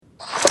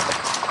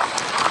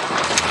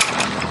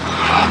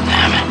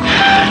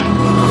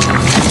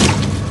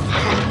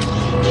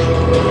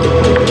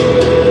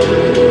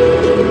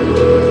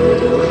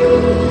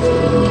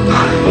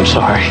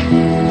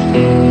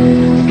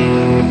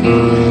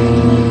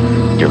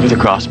Give her the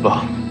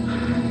crossbow.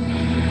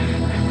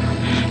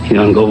 You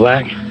gonna go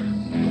back?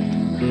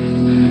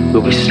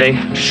 We'll be safe?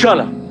 Shut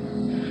up.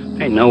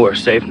 Ain't nowhere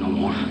safe no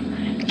more.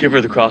 Give her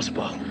the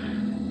crossbow.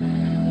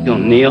 You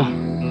gonna kneel?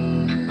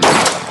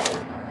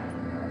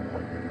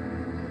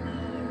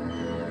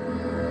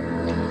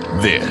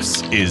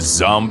 This is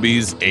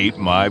Zombies Ate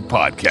My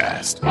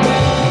Podcast.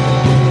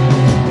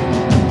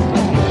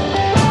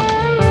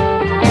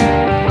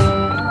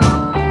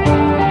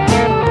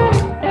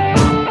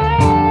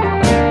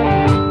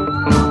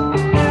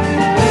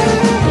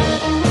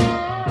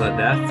 Let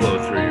that flow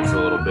through you for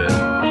a little bit.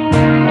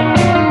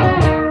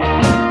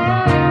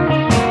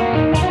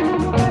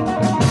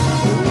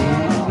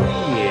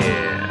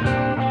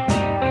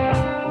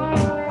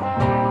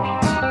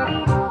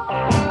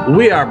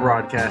 We are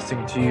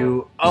broadcasting to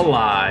you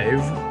alive.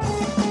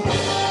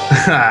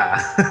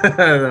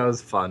 That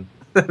was fun.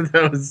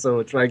 That was so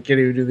much fun. I can't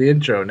even do the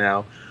intro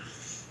now.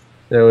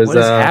 That was what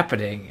is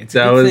happening? It's a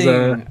that good was,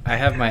 thing I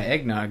have my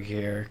eggnog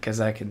here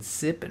because I can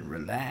sip and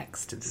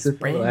relax to this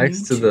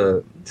relax to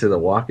the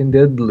Walking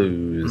Dead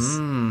blues,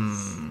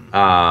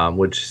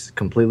 which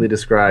completely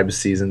describes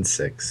season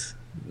 6.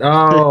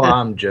 Oh,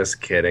 I'm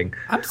just kidding.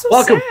 I'm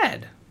so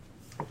sad.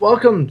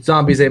 Welcome,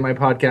 Zombies Ate My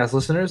Podcast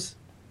listeners.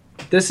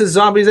 This is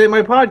Zombies Ate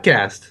My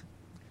Podcast.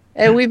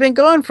 And we've been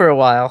going for a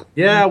while.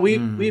 Yeah,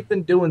 we've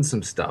been doing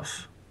some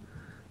stuff.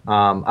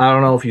 I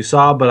don't know if you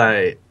saw, but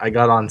I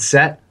got on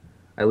set.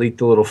 I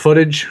leaked a little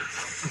footage.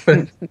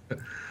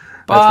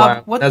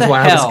 Bob, that's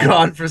why I was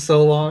gone for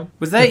so long.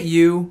 Was that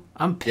you?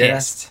 I'm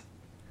pissed.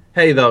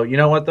 Yeah. Hey, though, you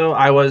know what though?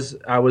 I was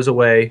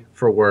away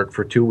for work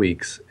for 2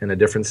 weeks in a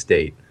different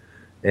state,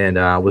 and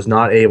was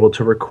not able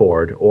to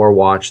record or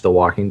watch The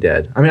Walking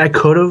Dead. I mean, I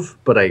could have,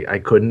 but I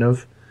couldn't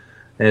have.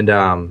 And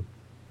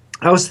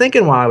I was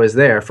thinking while I was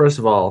there, first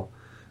of all,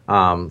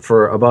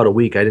 for about a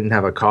week, I didn't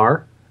have a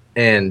car,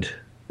 and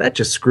that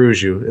just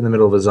screws you in the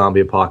middle of a zombie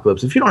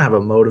apocalypse. If you don't have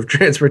a mode of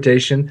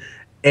transportation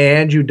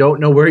and you don't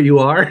know where you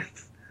are,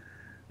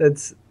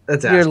 that's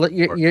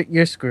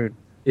you're screwed.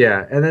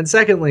 Yeah, and then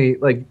secondly,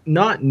 like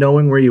not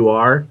knowing where you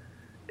are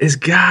it's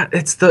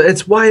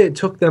why it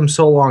took them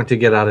so long to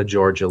get out of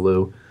Georgia,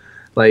 Lou.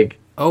 Like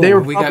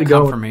we got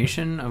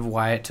confirmation of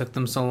why it took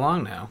them so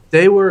long now.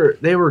 They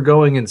were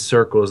going in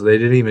circles. They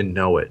didn't even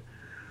know it.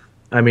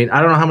 I mean,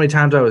 I don't know how many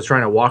times I was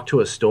trying to walk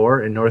to a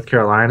store in North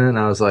Carolina, and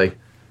I was like,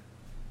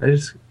 I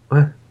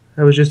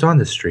was just on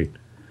this street.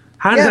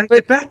 How did I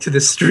get back to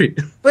this street?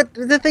 But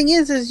the thing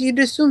is you'd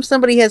assume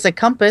somebody has a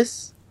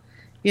compass.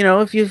 You know,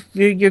 if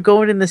you're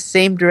going in the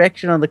same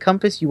direction on the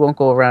compass, you won't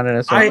go around in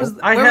a circle.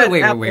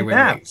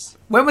 Wait.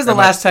 When was the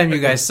last time you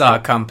guys saw a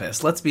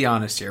compass? Let's be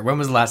honest here. When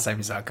was the last time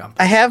you saw a compass?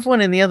 I have one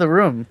in the other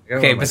room.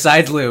 Okay,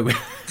 besides Lou.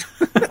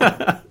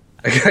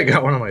 I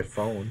got one on my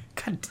phone.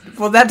 God,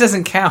 well, that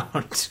doesn't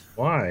count.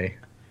 Why?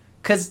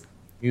 Because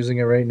using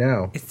it right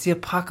now. It's the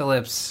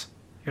apocalypse.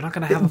 You're not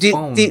going to have a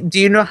phone. Do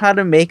you know how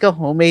to make a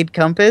homemade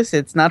compass?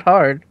 It's not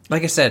hard.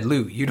 Like I said,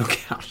 Lou, you don't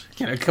count.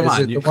 Come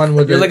on.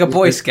 You're like a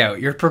Boy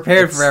Scout. You're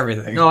prepared for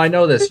everything. No, I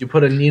know this. You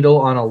put a needle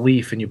on a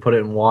leaf and you put it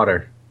in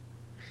water.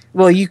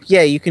 Well, you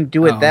can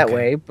do it that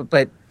way,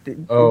 but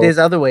there's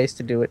other ways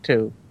to do it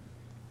too.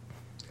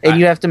 And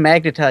you have to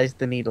magnetize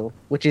the needle,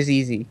 which is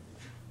easy.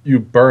 You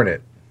burn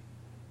it.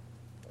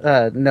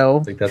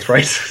 No. I think that's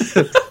right.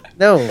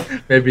 No.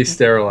 Maybe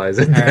sterilize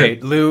it. All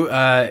right, Lou.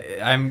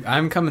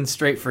 I'm coming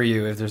straight for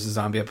you if there's a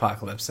zombie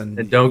apocalypse,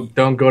 and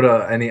don't go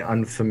to any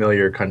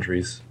unfamiliar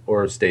countries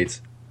or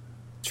states.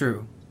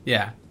 True.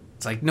 Yeah.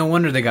 It's like no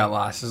wonder they got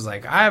lost. It's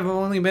like I've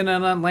only been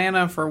in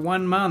Atlanta for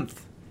 1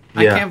 month.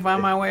 I can't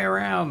find my way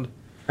around.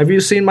 Have you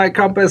seen my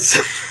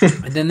compass?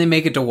 And then they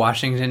make it to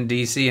Washington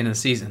D.C. in a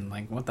season.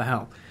 Like what the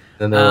hell?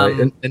 And they're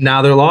like, and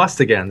now they're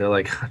lost again. They're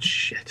like, oh,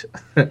 shit.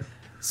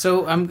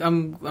 So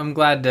I'm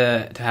glad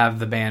to have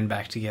the band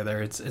back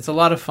together. It's a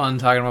lot of fun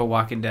talking about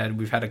Walking Dead.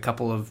 We've had a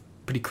couple of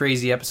pretty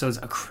crazy episodes.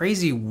 A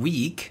crazy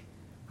week.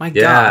 My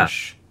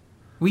gosh.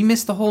 We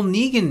missed the whole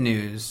Negan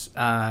news.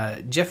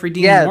 Jeffrey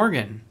Dean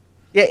Morgan.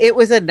 Yeah, it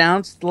was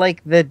announced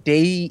like the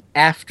day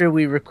after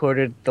we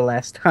recorded the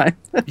last time.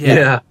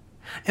 Yeah.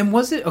 And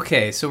was it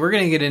okay? So we're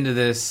gonna get into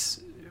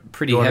this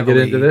pretty heavily.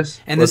 Get into this?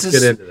 And let's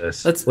get into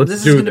this. This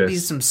is going to be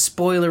some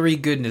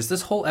spoilery goodness.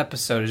 This whole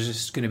episode is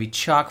just going to be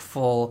chock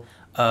full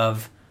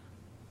of,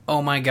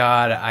 oh my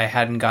god, I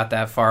hadn't got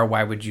that far.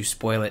 Why would you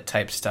spoil it?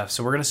 Type stuff.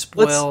 So we're going to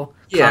spoil.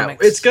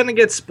 Comics. It's going to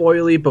get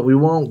spoily, but we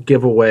won't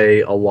give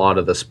away a lot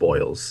of the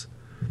spoils.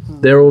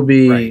 There will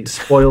be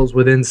spoils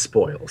within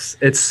spoils.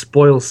 It's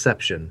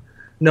spoilception.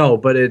 No,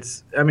 but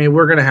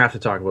we're going to have to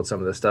talk about some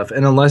of this stuff.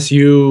 And unless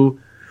you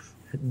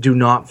do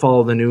not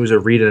follow the news or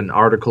read an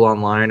article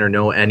online or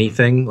know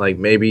anything, like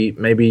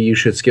maybe you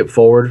should skip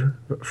forward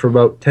for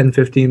about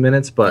 10-15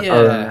 minutes. But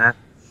other than that,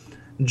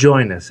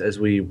 join us as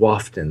we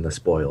waft in the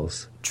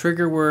spoils.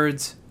 Trigger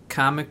words,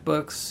 comic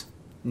books,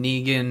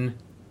 Negan,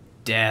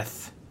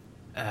 death,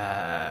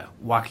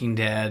 Walking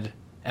Dead,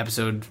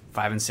 episode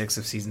 5 and 6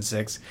 of season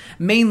 6.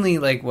 Mainly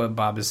like what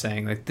Bob is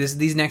saying, like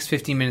these next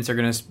 15 minutes are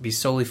going to be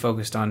solely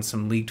focused on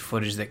some leaked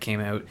footage that came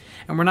out,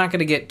 and we're not going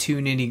to get too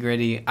nitty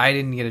gritty. I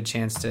didn't get a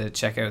chance to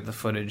check out the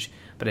footage,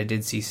 but I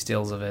did see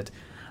stills of it.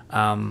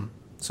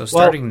 So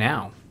starting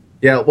now.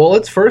 Yeah, well,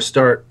 let's first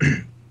start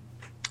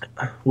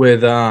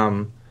with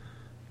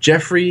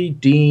Jeffrey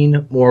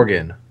Dean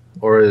Morgan,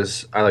 or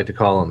as I like to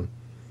call him,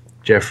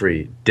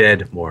 Jeffrey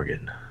Dead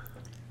Morgan.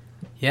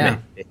 Yeah,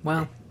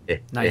 well,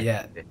 not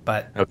yet,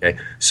 but... Okay,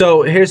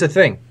 so here's the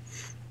thing.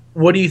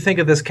 What do you think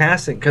of this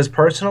casting? Because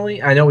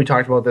personally, I know we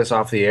talked about this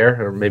off the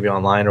air, or maybe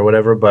online or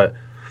whatever, but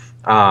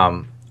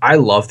I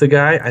love the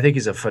guy. I think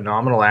he's a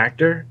phenomenal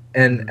actor.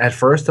 And at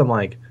first, I'm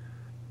like,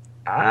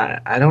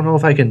 I don't know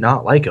if I can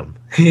not like him,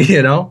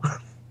 you know?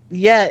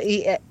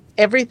 Yeah,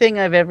 everything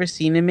I've ever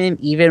seen him in,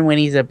 even when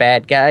he's a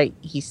bad guy,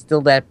 he's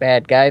still that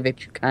bad guy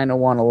that you kind of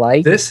want to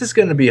like. This is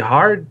going to be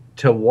hard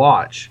to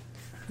watch.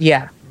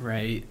 Yeah.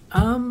 Right.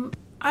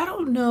 I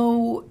don't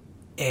know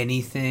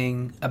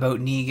anything about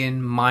Negan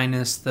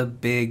minus the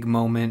big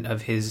moment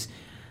of his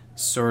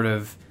sort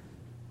of...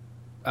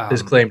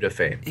 his claim to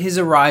fame. His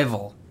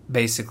arrival,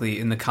 basically,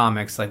 in the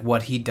comics, like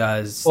what he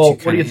does. Well,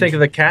 what do you think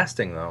of the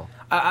casting, though?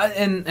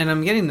 And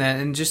I'm getting that,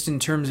 and just in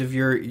terms of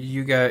your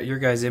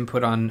guys'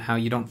 input on how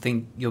you don't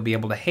think you'll be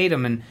able to hate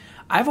him, and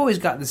I've always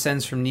got the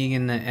sense from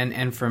Negan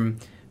and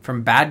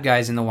from bad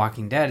guys in The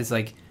Walking Dead, it's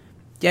like,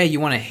 yeah,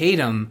 you want to hate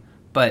him,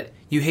 but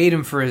you hate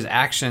him for his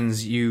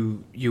actions.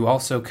 You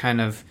also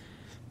kind of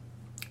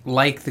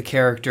like the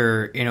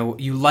character, you know,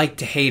 you like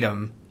to hate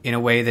him in a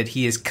way that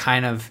he is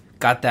kind of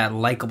got that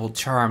likable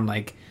charm,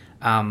 like.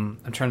 I'm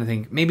trying to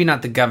think. Maybe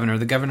not the governor.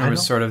 The governor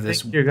was sort of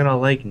this. You're gonna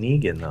like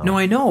Negan, though. No,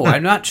 I know.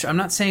 I'm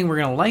not saying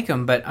we're gonna like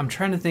him, but I'm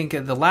trying to think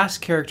of the last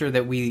character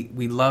that we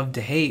loved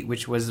to hate,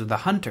 which was the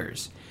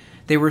Hunters.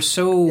 They were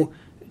so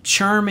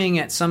charming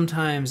at some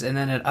times, and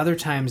then at other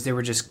times they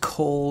were just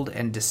cold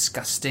and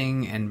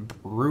disgusting and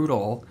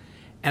brutal.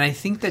 And I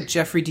think that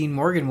Jeffrey Dean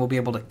Morgan will be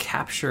able to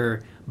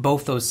capture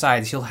both those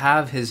sides. He'll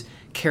have his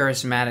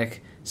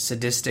charismatic,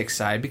 sadistic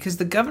side, because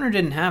the governor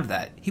didn't have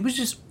that. He was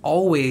just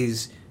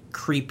always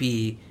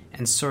creepy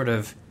and sort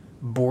of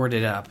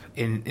boarded up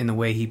in the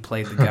way he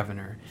played the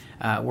governor.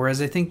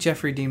 Whereas I think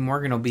Jeffrey Dean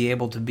Morgan will be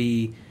able to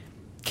be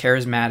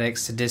charismatic,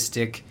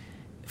 sadistic,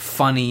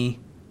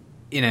 funny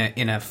in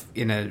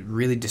a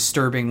really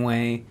disturbing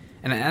way.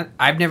 And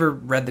I've never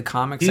read the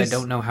comics. I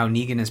don't know how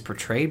Negan is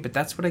portrayed, but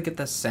that's what I get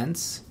the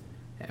sense.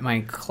 Am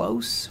I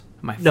close?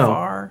 Am I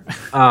far?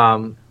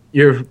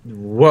 You're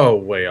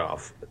way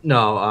off.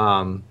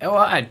 No.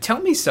 Well, tell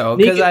me so,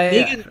 because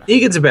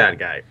Negan's a bad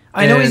guy.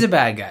 I know he's a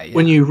bad guy. Yeah.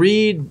 When you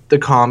read the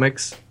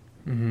comics,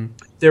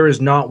 there is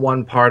not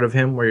one part of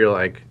him where you're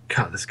like,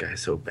 God, this guy's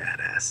so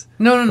badass.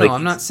 No.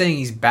 I'm not saying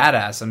he's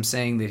badass. I'm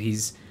saying that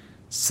he's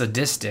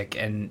sadistic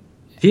and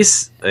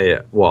he's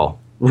well,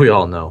 we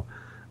all know.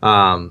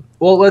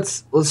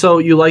 So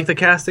you like the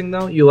casting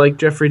though? You like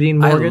Jeffrey Dean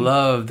Morgan? I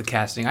love the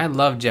casting. I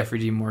love Jeffrey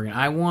Dean Morgan.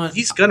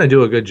 He's gonna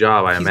do a good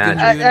job, I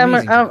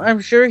imagine. I'm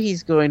sure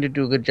he's going to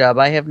do a good job.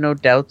 I have no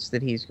doubts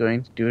that he's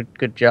going to do a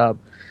good job.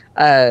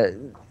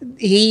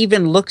 He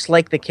even looks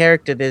like the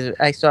character.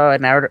 I saw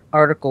an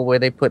article where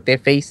they put their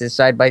faces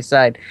side by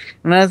side,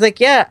 and I was like,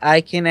 yeah,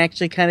 I can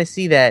actually kind of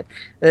see that.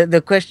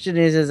 The question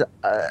is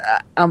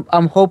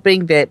I'm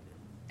hoping that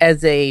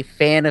as a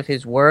fan of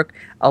his work,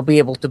 I'll be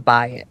able to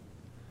buy it.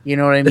 You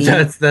know what I mean?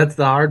 That's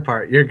the hard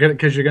part. You're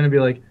gonna be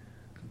like,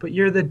 but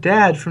you're the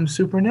dad from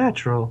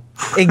Supernatural.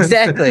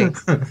 Exactly.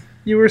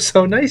 You were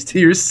so nice to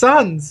your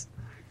sons.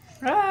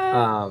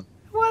 Was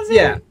he?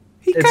 Yeah.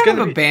 He kind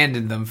of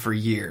abandoned them for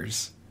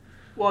years.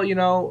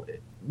 Well,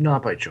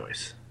 not by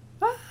choice.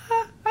 I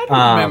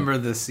don't remember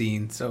the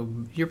scene, so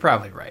you're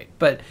probably right.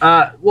 But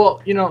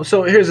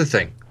so here's the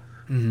thing.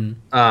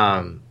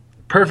 Mm-hmm.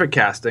 Perfect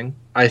casting.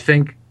 I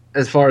think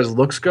as far as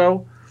looks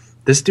go,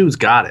 this dude's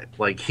got it.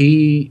 Like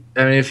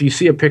if you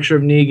see a picture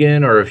of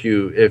Negan, or if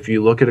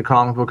you look at a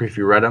comic book, or if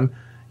you read them,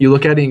 you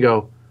look at it and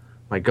go,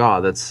 my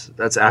God,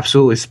 that's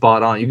absolutely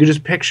spot on. You could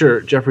just picture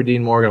Jeffrey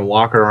Dean Morgan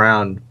walking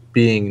around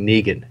being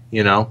Negan,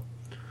 you know?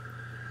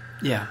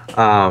 Yeah.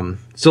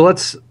 So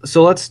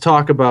let's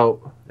talk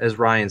about, as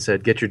Ryan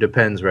said, get your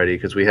depends ready,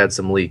 because we had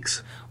some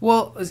leaks.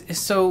 Well,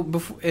 so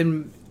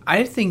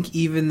I think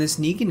even this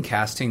Negan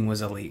casting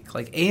was a leak.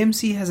 Like,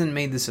 AMC hasn't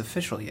made this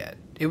official yet.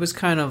 It was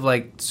kind of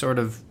like sort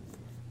of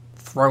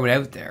thrown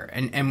out there,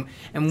 and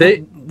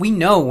we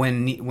know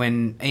when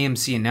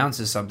AMC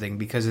announces something,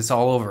 because it's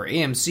all over.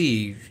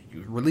 AMC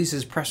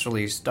releases press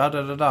release, da.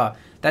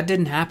 That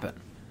didn't happen.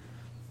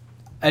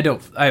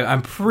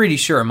 I'm pretty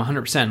sure, I'm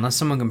 100%, unless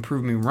someone can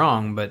prove me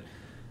wrong, but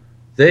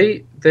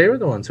they were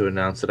the ones who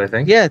announced it, I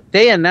think. Yeah,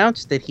 they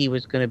announced that he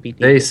was going to be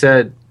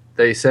Negan.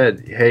 They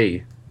said,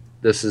 hey,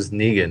 this is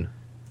Negan.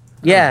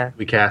 Yeah.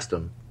 We cast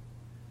him.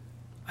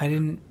 I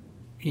didn't...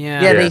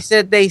 Yeah.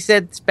 Yeah, they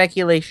said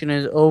speculation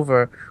is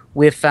over.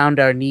 We've found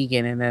our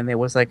Negan, and then there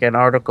was like an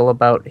article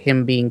about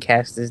him being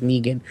cast as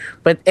Negan.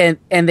 But and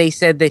they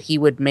said that he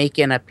would make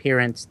an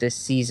appearance this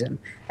season,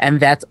 and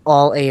that's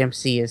all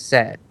AMC has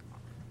said.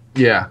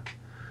 Yeah.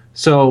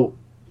 So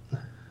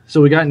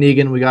we got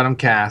Negan, we got him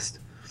cast.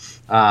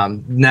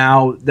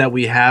 Now that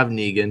we have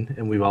Negan,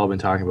 and we've all been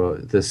talking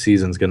about this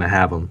season's going to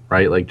have him,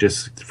 right? Like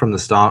just from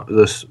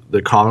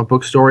the comic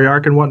book story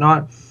arc and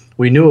whatnot,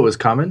 we knew it was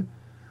coming.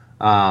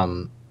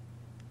 The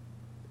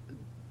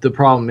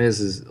problem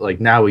is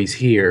like now he's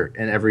here,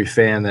 and every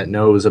fan that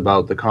knows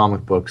about the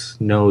comic books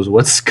knows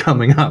what's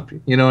coming up.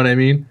 You know what I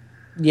mean?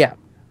 Yeah.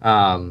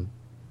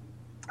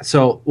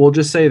 So we'll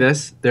just say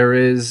this: there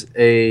is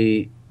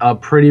a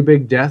pretty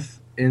big death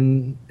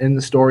in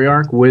the story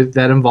arc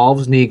that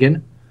involves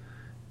Negan.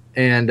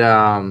 And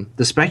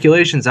the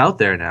speculation's out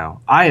there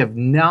now. I have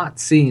not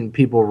seen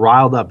people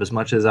riled up as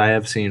much as I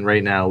have seen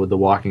right now with The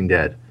Walking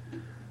Dead.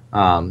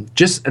 And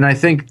I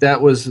think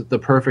that was the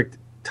perfect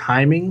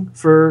timing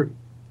for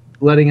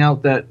letting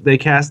out that they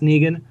cast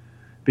Negan,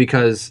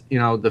 because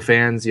the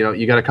fans,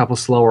 you got a couple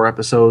slower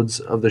episodes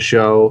of the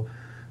show.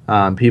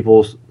 I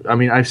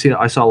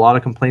saw a lot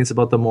of complaints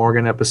about the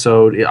Morgan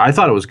episode. I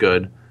thought it was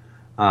good.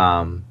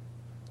 But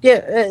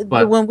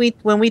when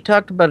we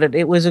talked about it,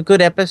 it was a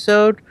good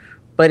episode.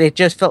 But it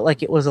just felt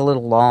like it was a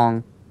little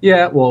long.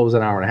 Yeah, well, it was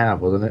an hour and a half,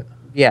 wasn't it?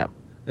 Yeah.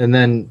 And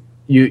then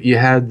you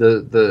had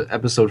the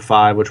episode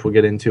 5, which we'll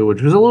get into,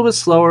 which was a little bit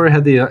slower. It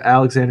had the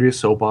Alexandria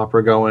soap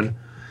opera going.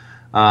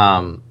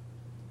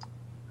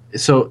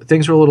 So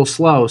things were a little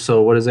slow.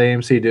 So what does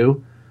AMC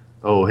do?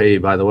 Oh, hey,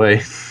 by the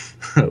way,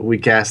 we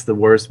cast the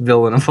worst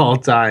villain of all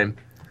time.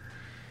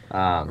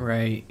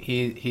 Right.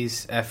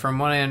 He's from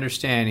what I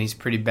understand, he's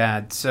pretty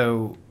bad.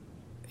 So...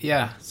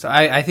 yeah, so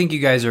I think you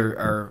guys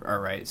are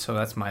right. So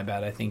that's my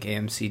bad. I think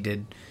AMC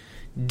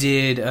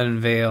did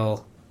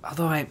unveil.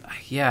 Although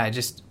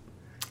here's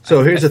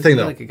the thing,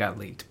 though. Like it got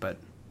leaked, but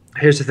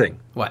here's the thing.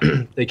 What?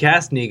 They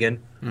cast Negan,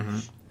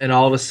 and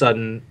all of a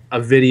sudden,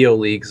 a video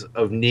leaks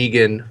of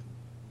Negan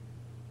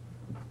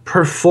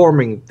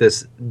performing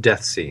this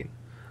death scene.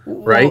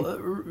 Right?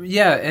 Well,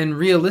 yeah, and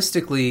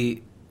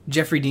realistically,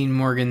 Jeffrey Dean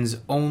Morgan's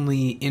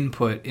only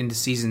input into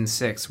season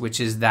 6, which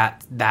is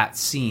that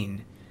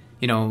scene,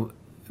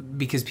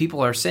 because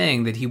people are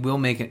saying that he will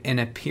make an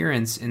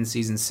appearance in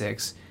season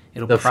 6.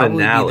 It'll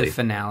probably be the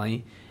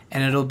finale,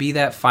 and it'll be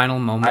that final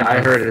moment. I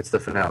heard it's the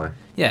finale.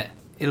 Yeah,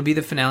 it'll be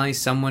the finale.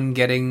 Someone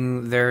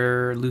getting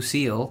their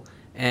Lucille,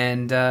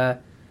 and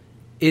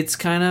it's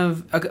kind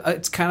of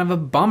a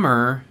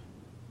bummer.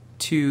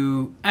 I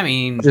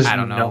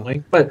don't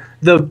know. But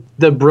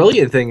the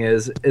brilliant thing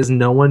is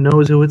no one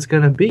knows who it's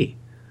going to be.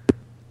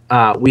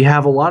 We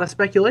have a lot of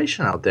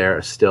speculation out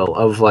there still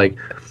of like.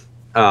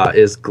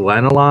 Is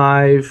Glenn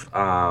alive?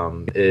 You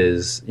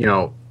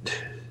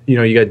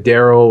got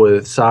Daryl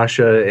with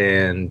Sasha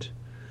and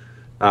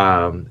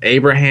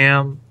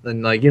Abraham,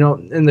 and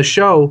in the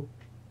show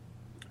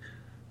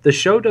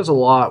does a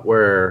lot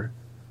where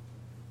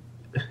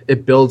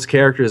it builds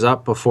characters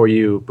up before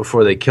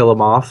they kill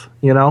them off.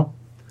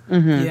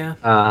 Mm-hmm.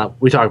 Yeah.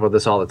 We talk about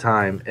this all the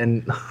time,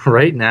 and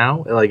right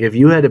now, like if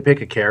you had to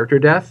pick a character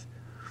death,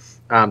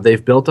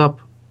 they've built up.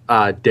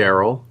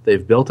 Daryl,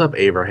 they've built up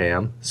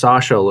Abraham,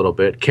 Sasha a little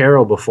bit,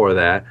 Carol before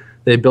that.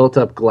 They built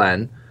up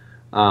Glenn.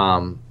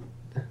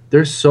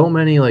 There's so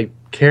many like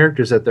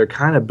characters that they're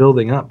kind of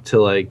building up to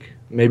like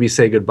maybe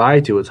say goodbye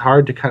to. It's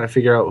hard to kind of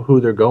figure out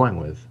who they're going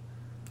with.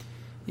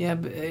 Yeah,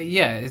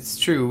 it's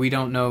true. We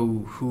don't know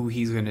who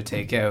he's going to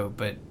take out,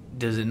 but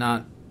does it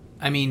not?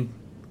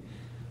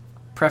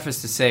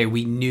 Preface to say,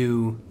 we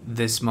knew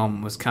this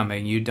moment was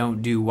coming. You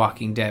don't do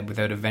Walking Dead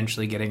without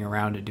eventually getting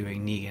around to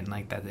doing Negan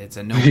like that. It's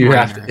a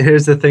no-brainer.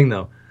 Here's the thing,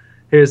 though.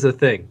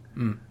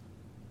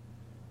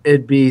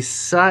 It'd be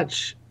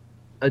such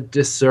a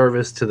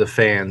disservice to the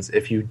fans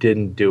if you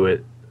didn't do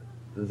it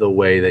the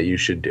way that you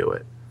should do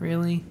it.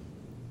 Really?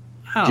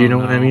 Do you know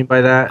what I mean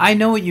by that? I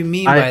know what you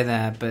mean by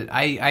that, but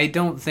I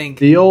don't think...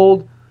 The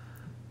old...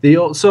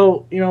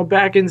 So,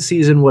 back in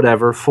season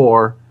whatever,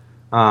 4...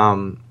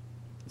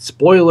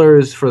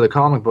 spoilers for the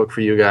comic book for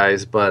you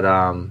guys, but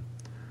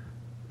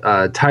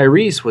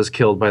Tyrese was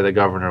killed by the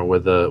governor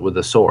with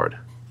a sword.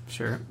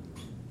 Sure.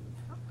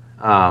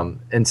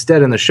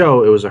 Instead, in the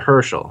show, it was a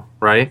Herschel,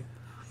 right?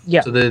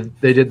 Yeah. So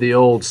they did the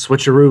old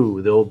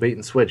switcheroo, the old bait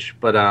and switch,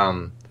 but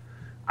I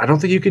don't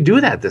think you could do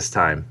that this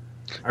time.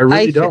 I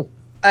really don't.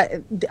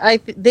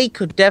 They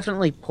could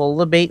definitely pull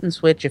the bait and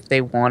switch if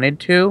they wanted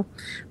to,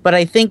 but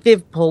I think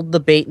they've pulled the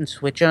bait and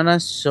switch on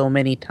us so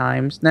many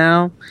times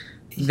now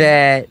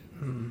that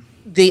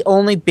the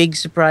only big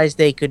surprise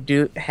they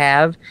could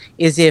have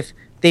is if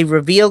they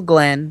reveal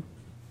Glenn,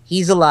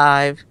 he's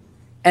alive,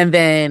 and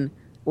then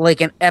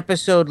like an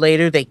episode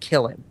later they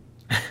kill him.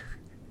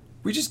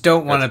 We just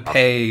don't want to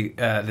pay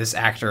this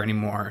actor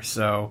anymore,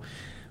 so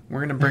we're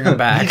gonna bring him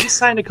back. He just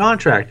signed a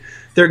contract.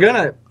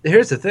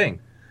 Here's the thing.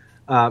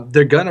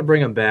 They're gonna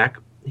bring him back.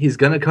 He's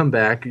gonna come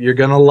back. You're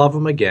gonna love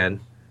him again.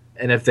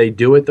 And if they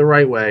do it the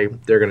right way,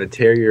 they're going to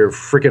tear your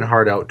freaking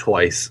heart out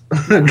twice.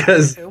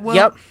 Because,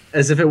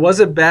 as if it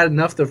wasn't bad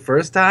enough the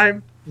first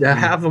time, to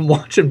have them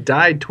watch him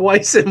die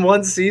twice in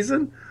one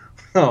season?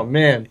 Oh,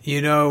 man.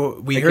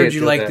 We heard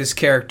you like this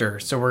character,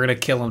 so we're going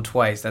to kill him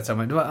twice. That's how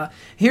much.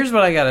 Here's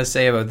what I got to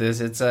say about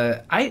this. It's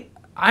I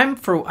I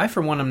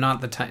for one am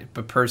not the type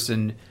of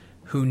person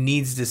who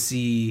needs to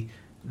see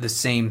the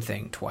same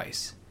thing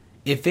twice.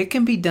 If it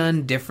can be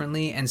done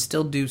differently and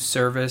still do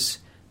service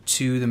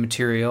to the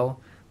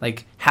material,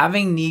 like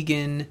having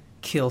Negan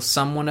kill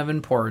someone of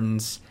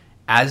importance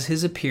as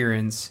his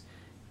appearance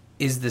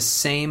is the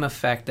same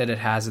effect that it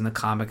has in the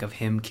comic of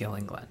him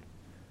killing Glenn.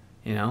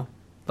 You know?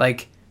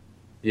 Like,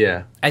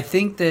 yeah. I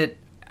think that...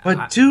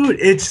 But dude,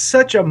 it's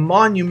such a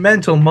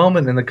monumental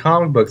moment in the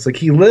comic books. Like,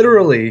 he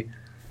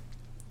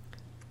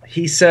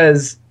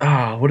says,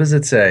 what does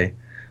it say?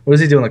 What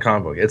does he do in the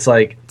comic book? It's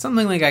like...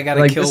 Something like, I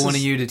gotta kill one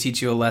of you to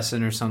teach you a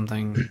lesson or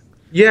something.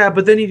 Yeah,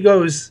 but then he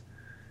goes...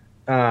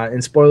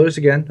 in spoilers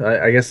again,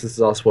 I guess this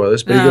is all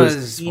spoilers, but he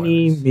goes,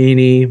 eeny,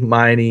 meeny,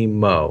 miny,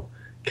 mo.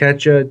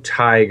 Catch a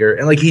tiger.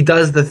 And, like, he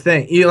does the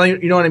thing. You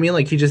know what I mean?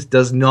 Like, he just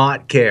does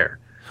not care.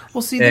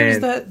 Well, see, there's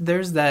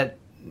that...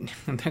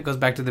 That goes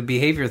back to the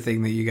behavior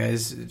thing that you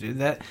guys do.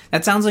 That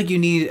sounds like you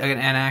need an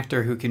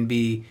actor who can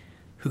be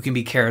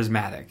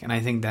charismatic, and I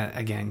think that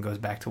again goes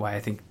back to why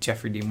I think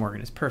Jeffrey Dean Morgan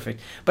is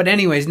perfect. But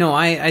anyways, no,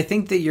 I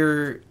think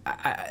that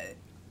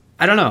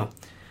I don't know.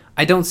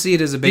 I don't see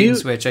it as a bait and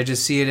switch. I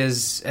just see it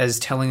as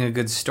telling a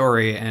good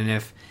story, and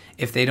if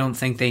they don't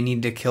think they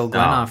need to kill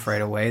Glenn off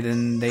right away,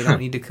 then they don't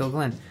need to kill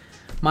Glenn.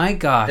 My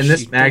gosh, in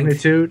this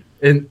magnitude,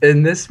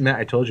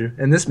 I told you,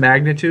 in this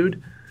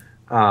magnitude.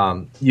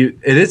 It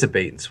is a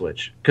bait and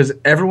switch because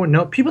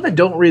people that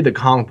don't read the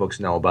comic books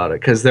know about it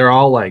because they're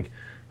all like,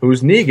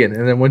 "Who's Negan?"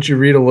 And then once you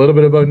read a little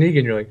bit about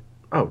Negan, you're like,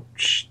 "Oh,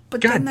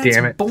 but God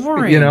damn it!"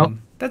 Boring. You know,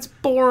 that's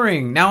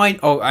boring. Now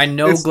I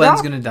know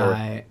Glenn's gonna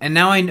die, and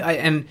now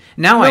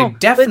I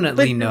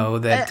definitely know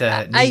that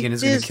Negan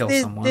is gonna kill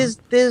someone.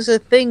 There's a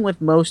thing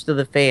with most of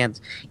the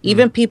fans,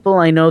 even people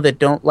I know that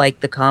don't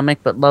like the comic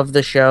but love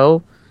the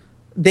show.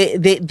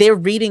 They're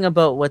reading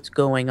about what's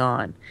going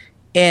on,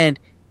 and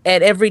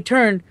at every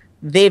turn,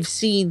 they've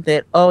seen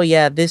that, oh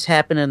yeah, this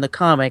happened in the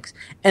comics,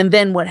 and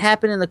then what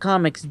happened in the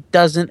comics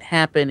doesn't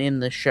happen in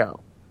the show.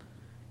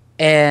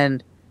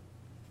 And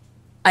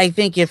I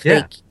think if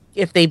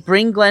they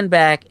bring Glenn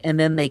back and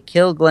then they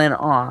kill Glenn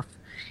off,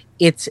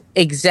 it's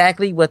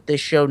exactly what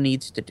this show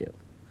needs to do.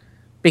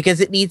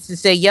 Because it needs to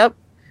say, yep,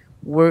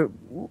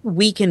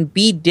 we can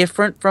be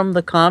different from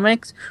the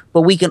comics,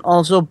 but we can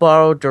also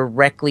borrow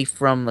directly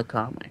from the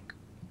comic.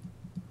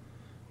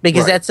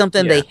 Because that's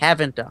something they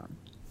haven't done.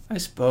 I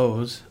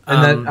suppose.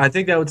 And I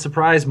think that would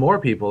surprise more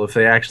people if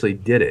they actually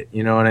did it.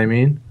 You know what I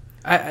mean?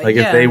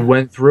 If they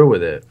went through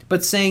with it.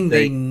 But saying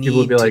they need people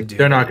would be like, to do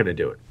they're not going to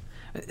do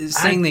it.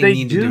 Saying they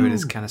need to do it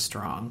is kind of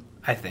strong,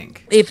 I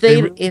think. If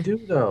they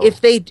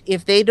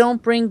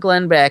don't bring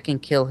Glenn back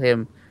and kill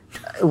him,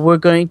 we're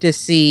going to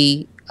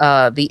see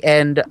the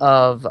end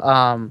of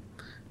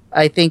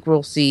I think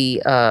we'll see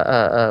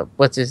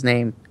what's his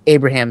name?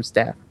 Abraham's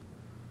death.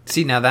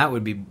 See, now that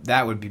would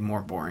be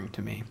more boring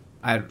to me.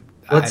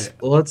 No,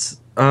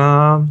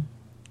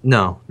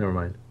 never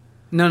mind.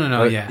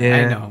 No. Yeah,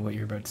 I know what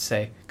you're about to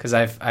say because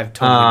I've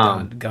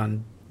totally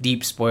gone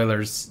deep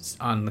spoilers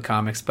on the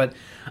comics, but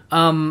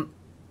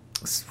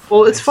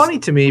it's funny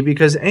to me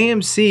because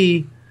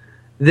AMC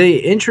they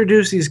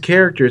introduce these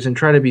characters and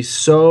try to be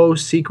so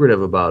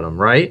secretive about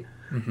them, right?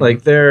 Mm-hmm.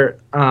 Like they're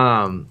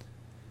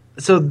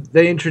so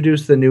they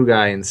introduced the new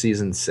guy in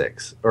season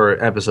 6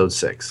 or episode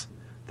 6,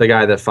 the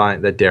guy that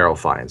Daryl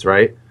finds,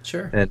 right?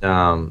 Sure.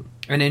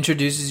 And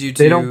introduces you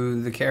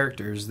to the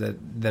characters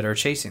that are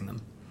chasing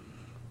them.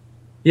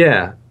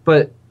 Yeah,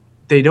 but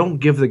they don't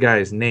give the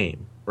guy's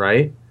name,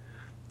 right?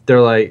 They're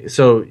like,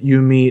 so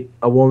you meet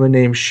a woman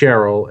named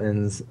Cheryl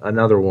and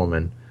another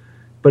woman.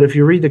 But if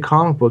you read the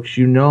comic books,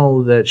 you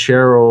know that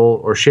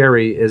Cheryl or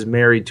Sherry is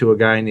married to a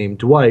guy named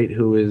Dwight,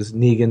 who is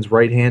Negan's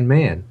right-hand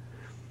man.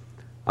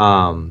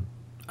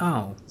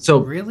 So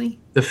really?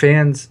 The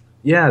fans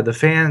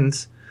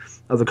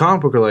of the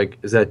comic book are like,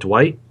 is that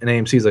Dwight? And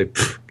AMC's like,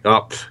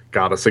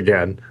 got us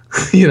again.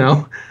 You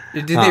know?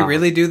 Did they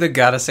really do the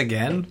got us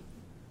again?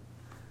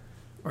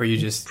 Or you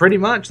just pretty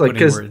much like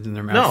putting words in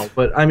their mouth? No,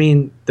 but I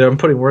mean, I'm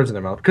putting words in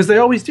their mouth because they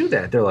always do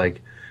that. They're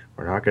like,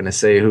 we're not going to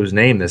say whose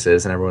name this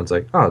is, and everyone's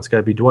like, oh, it's got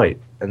to be Dwight,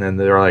 and then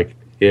they're like,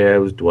 yeah, it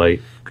was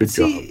Dwight. Good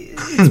job.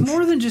 It's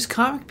more than just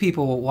comic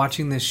people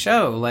watching this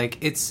show. Like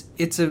it's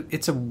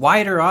a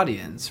wider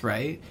audience,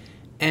 right?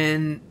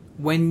 And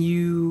when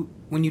you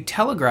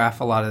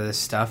telegraph a lot of this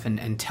stuff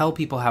and tell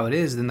people how it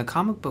is, then the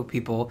comic book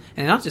people,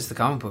 and not just the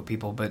comic book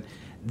people, but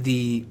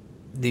the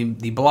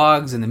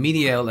blogs and the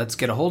media outlets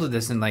get a hold of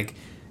this and like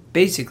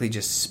basically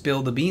just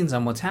spill the beans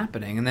on what's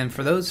happening. And then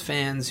for those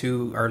fans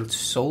who are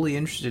solely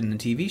interested in the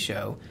TV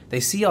show, they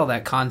see all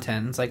that content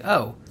and it's like,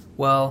 oh,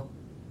 well,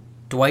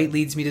 Dwight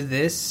leads me to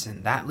this,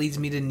 and that leads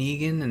me to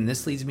Negan, and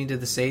this leads me to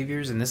the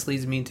Saviors, and this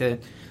leads me to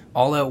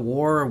All Out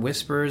War or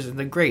Whispers.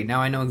 And great, now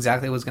I know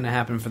exactly what's going to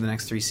happen for the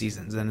next 3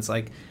 seasons. And it's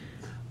like,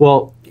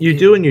 well, you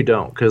do and you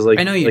don't, because like,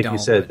 I know you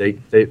said,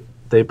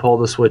 they pull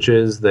the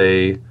switches,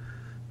 they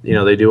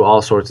do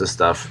all sorts of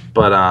stuff,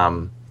 but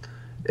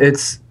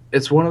it's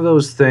one of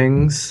those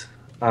things.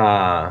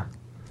 I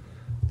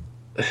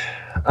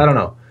don't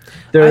know.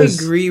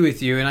 There's, agree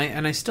with you,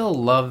 and I still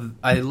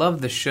love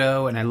the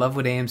show, and I love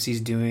what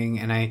AMC's doing,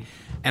 and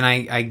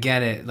I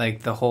get it,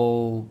 like the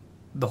whole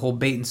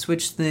bait and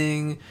switch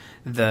thing,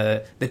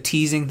 the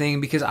teasing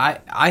thing, because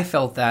I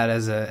felt that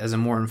as a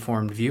more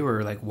informed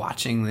viewer, like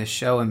watching this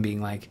show and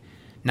being like,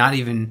 not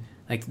even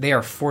like they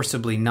are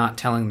forcibly not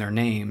telling their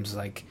names,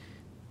 like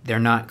they're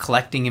not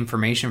collecting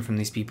information from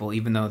these people,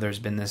 even though there's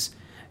been this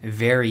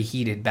very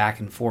heated back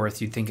and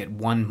forth. You'd think at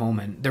one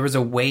moment there was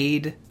a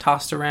Wade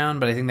tossed around,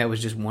 but I think that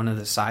was just one of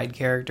the side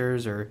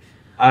characters or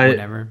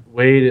whatever.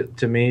 Wade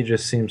to me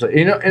just seems like,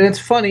 and it's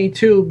funny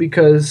too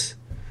because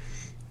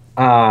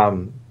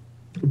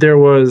there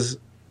was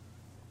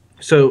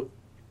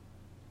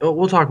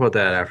we'll talk about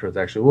that afterwards.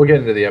 Actually, we'll get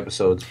into the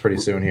episodes pretty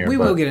soon here. We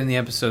will get in the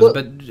episodes,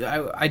 but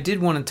I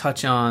did want to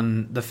touch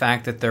on the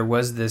fact that there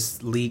was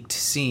this leaked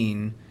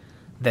scene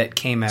that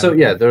came out. So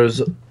yeah,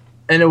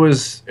 and it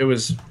was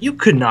you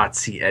could not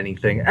see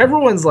anything.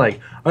 Everyone's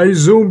like, I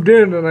zoomed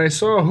in and I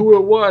saw who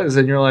it was,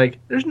 and you're like,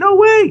 there's no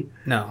way.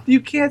 No,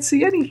 you can't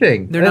see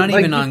anything. They're not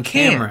even on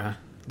camera.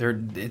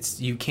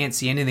 You can't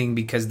see anything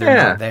because they're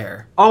not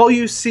there. All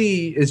you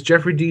see is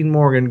Jeffrey Dean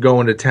Morgan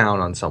going to town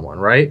on someone,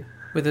 right?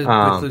 With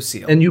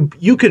Lucille, and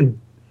you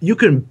can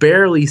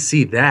barely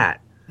see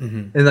that.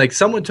 Mm-hmm. And like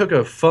someone took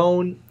a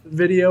phone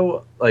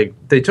video, like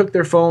they took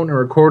their phone and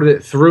recorded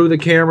it through the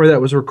camera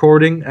that was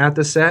recording at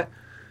the set,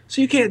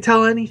 so you can't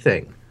tell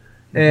anything.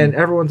 Mm-hmm. And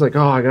everyone's like,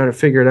 "Oh, I got to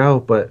figure it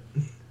out." But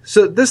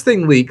so this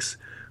thing leaks,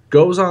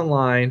 goes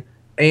online,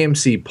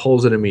 AMC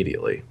pulls it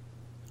immediately.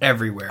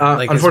 Everywhere.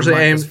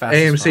 Unfortunately,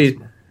 AMC.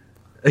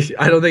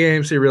 I don't think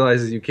AMC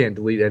realizes you can't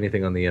delete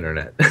anything on the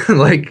internet.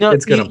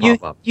 It's gonna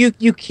pop up.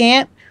 You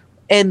can't,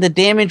 and the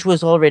damage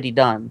was already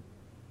done.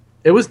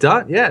 It was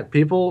done. Yeah,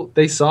 people,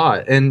 they saw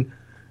it, and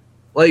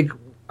like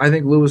I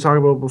think Lou was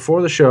talking about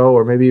before the show,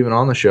 or maybe even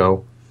on the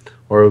show,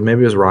 or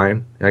maybe it was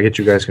Ryan. I get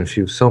you guys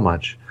confused so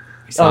much.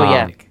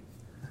 Yeah.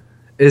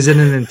 Is it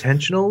an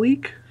intentional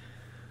leak?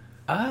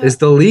 Is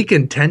the leak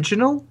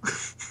intentional?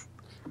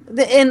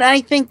 And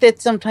I think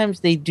that sometimes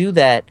they do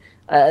that.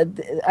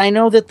 I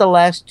know that the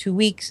last 2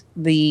 weeks,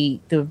 the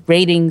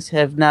ratings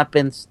have not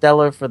been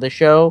stellar for the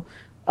show.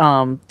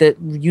 The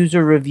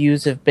user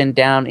reviews have been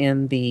down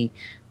in the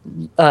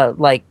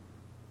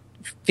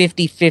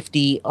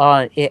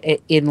 50-50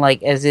 in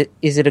like, is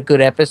it a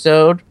good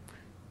episode?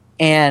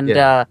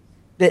 And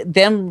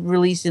them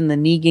releasing the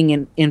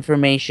Negan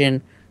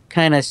information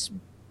kind of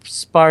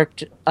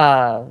sparked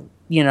a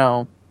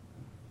new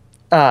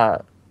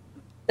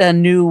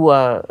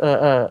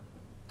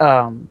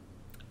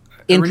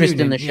interest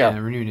in the show. Yeah,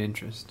 renewed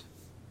interest.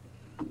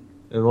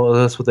 And well,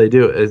 that's what they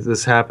do.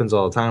 This happens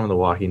all the time in The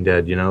Walking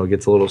Dead. It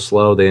gets a little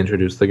slow. They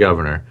introduce the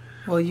governor.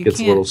 Well, it gets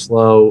a little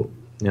slow.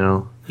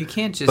 You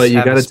can't just. But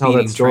you got to tell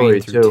that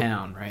story through too.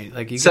 Town, right?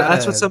 Like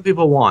that's what some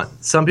people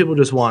want. Some people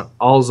just want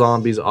all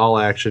zombies, all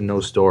action,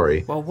 no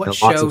story. Well, what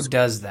show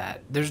does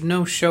that? There's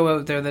no show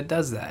out there that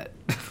does that.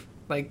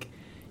 Like,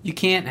 you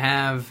can't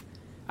have.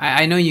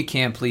 I know you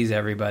can't please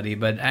everybody,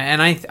 but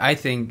I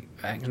think,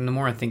 and the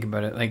more I think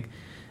about it, like,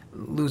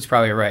 Lou's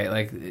probably right.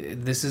 Like,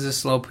 this is a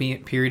slow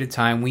period of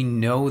time. We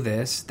know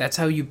this. That's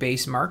how you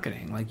base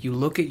marketing. Like, you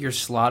look at your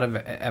slot of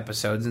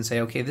episodes and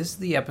say, okay, this is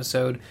the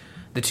episode,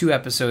 the 2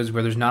 episodes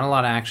where there's not a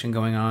lot of action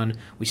going on.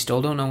 We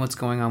still don't know what's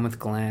going on with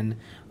Glenn.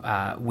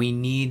 We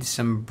need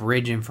some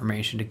bridge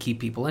information to keep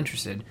people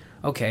interested.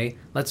 Okay,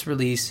 let's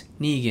release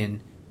Negan.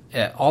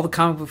 All the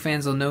comic book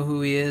fans will know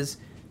who he is.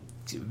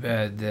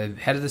 The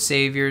head of the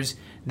Saviors.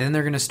 Then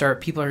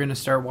people are going to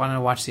start wanting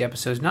to watch the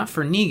episodes, not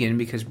for Negan,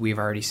 because we've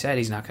already said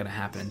he's not going to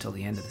happen until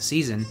the end of the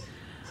season.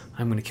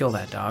 I'm going to kill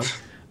that dog.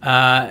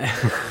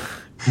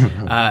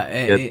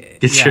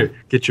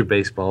 Get your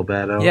baseball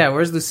bat out. Yeah,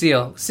 where's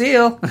Lucille?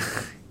 Seal.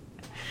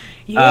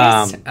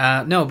 Yes.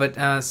 No,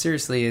 but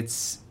seriously,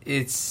 it's.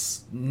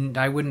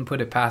 I wouldn't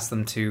put it past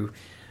them to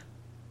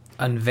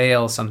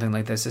unveil something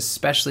like this,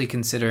 especially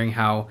considering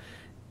how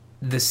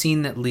the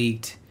scene that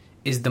leaked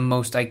is the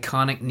most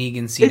iconic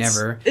Negan scene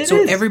ever.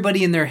 So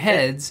everybody in their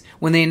heads,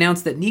 when they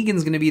announce that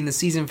Negan's going to be in the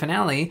season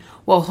finale,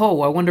 I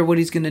wonder what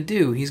he's going to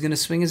do. He's going to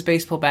swing his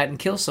baseball bat and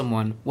kill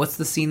someone. What's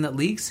the scene that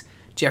leaks?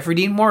 Jeffrey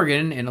Dean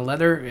Morgan in a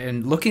leather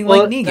and looking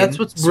like Negan. That's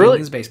what's swinging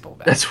his baseball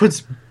bat.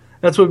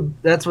 That's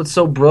what's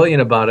so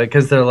brilliant about it,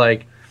 because they're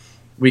like,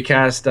 we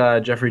cast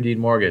Jeffrey Dean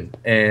Morgan,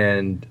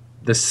 and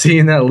the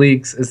scene that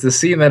leaks is the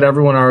scene that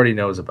everyone already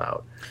knows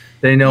about.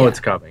 They know it's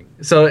coming.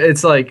 So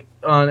it's like,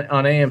 on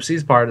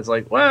AMC's part, it's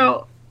like,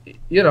 well,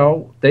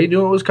 they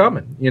knew it was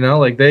coming.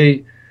 Like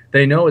they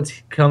know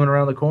it's coming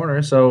around the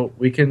corner, so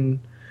we can.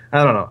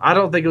 I don't know. I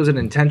don't think it was an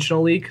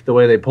intentional leak the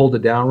way they pulled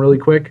it down really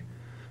quick,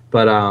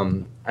 but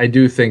I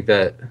do think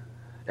that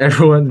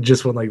everyone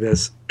just went like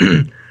this.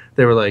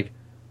 They were like,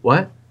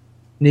 "What?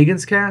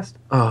 Negan's cast?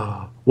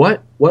 Oh,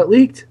 what? What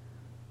leaked?"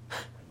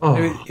 Oh,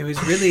 it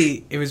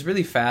was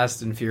really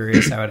fast and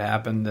furious how it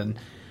happened. And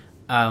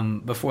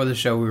before the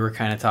show, we were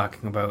kind of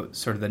talking about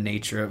sort of the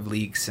nature of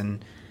leaks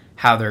and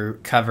how they're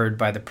covered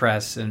by the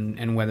press,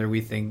 and whether we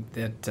think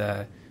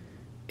that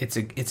it's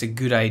a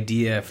good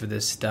idea for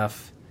this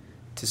stuff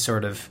to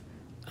sort of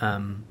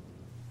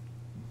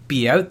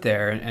be out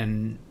there.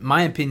 And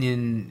my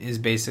opinion is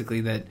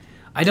basically that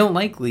I don't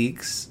like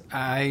leaks.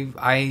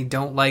 I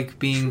don't like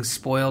being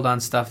spoiled on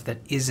stuff that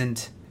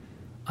isn't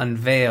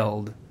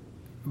unveiled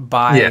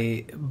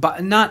by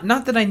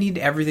not that I need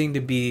everything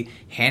to be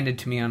handed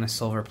to me on a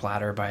silver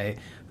platter by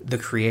the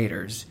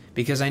creators,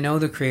 because I know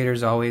the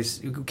creators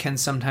always can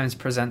sometimes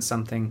present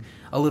something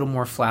a little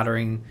more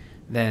flattering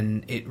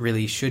than it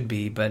really should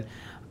be. But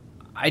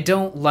I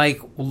don't like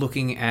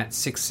looking at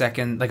 6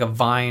 second, like a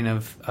vine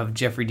of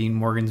Jeffrey Dean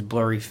Morgan's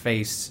blurry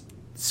face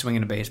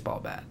swinging a baseball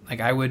bat. Like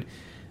I would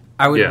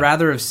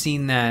rather have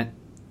seen that.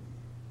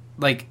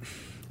 Like,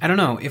 I don't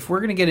know, if we're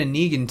going to get a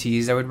Negan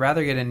tease, I would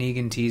rather get a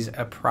Negan tease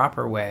a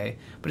proper way,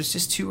 but it's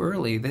just too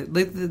early.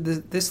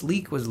 This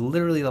leak was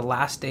literally the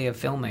last day of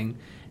filming,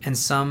 and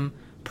some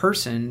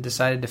person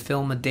decided to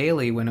film a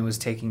daily when it was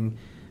taking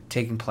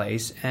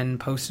place and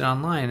post it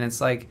online. And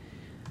it's like,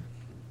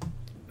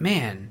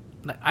 man,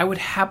 I would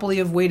happily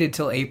have waited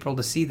till April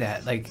to see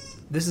that. Like,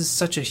 this is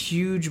such a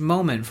huge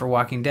moment for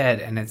Walking Dead,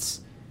 and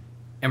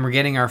we're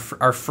getting our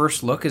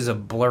first look as a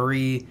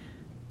blurry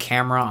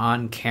camera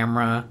on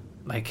camera,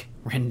 like,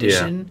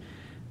 rendition.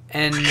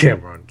 And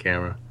camera on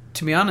camera.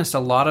 To be honest, a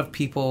lot of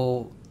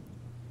people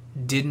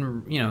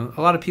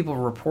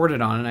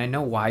reported on it. I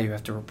know why you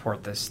have to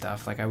report this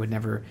stuff. Like, I would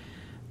never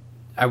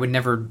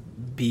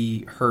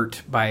be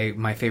hurt by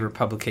my favorite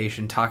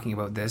publication talking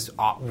about this.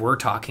 We're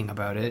talking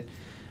about it,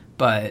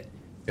 but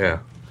yeah,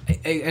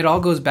 it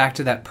all goes back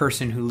to that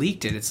person who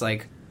leaked it. It's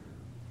like,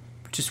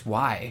 just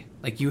why?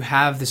 Like, you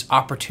have this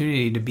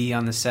opportunity to be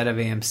on the set of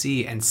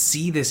AMC and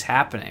see this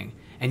happening,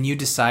 and you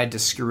decide to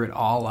screw it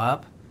all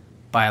up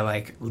by,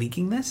 like,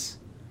 leaking this?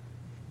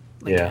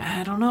 Like, yeah.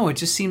 I don't know. It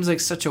just seems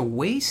like such a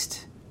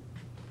waste.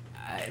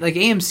 Like,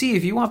 AMC,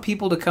 if you want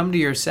people to come to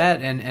your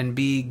set and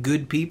be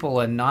good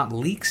people and not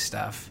leak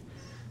stuff,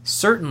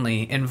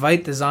 certainly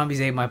invite the Zombies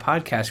Ate My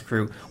Podcast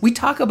crew. We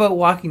talk about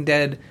Walking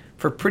Dead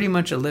for pretty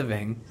much a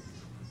living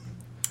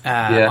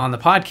on the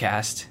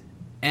podcast,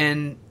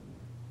 and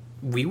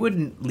we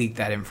wouldn't leak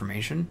that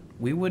information.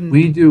 We wouldn't.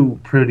 We do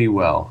pretty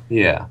well,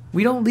 yeah.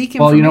 We don't leak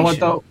information. Well, you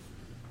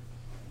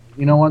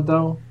know what,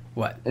 though?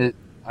 What?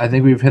 I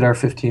think we've hit our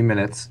 15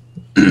 minutes.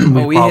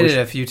 We hit it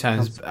a few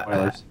times.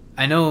 I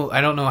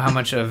don't know how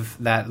much of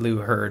that Lou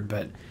heard,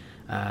 but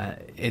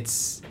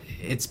it's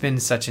been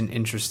such an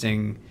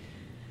interesting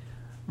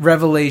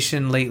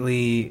revelation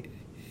lately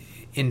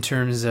in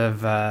terms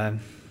of all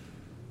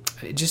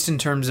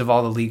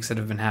the leaks that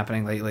have been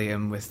happening lately,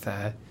 and with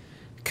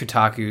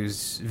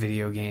Kotaku's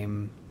video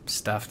game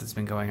stuff that's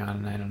been going on.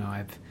 And I don't know,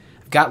 I've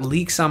got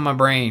leaks on my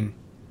brain,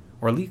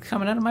 or leaks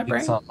coming out of my brain.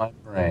 Leaks on my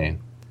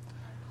brain.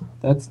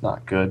 That's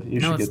not good. You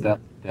should get that,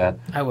 Dad.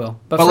 I will.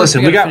 But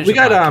listen, we got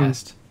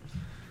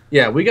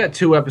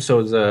 2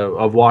 episodes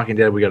of Walking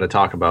Dead we got to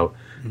talk about.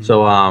 Mm-hmm.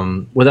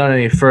 So without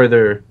any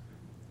further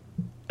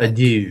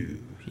ado,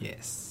 you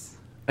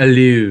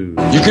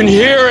can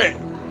hear it.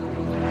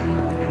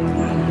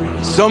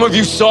 Some of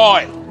you saw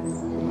it.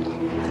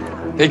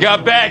 They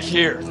got back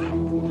here.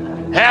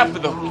 Half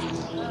of them.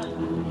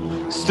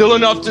 Still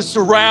enough to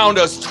surround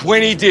us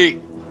 20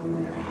 deep.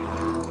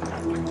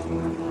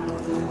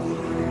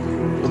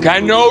 Look, I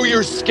know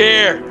you're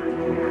scared.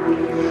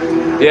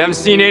 You haven't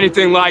seen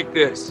anything like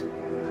this.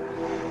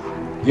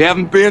 You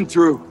haven't been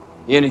through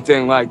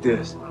anything like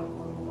this.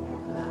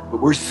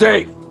 But we're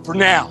safe for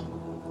now.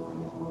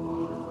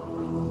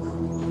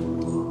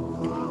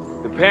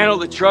 The panel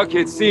the truck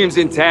hit seems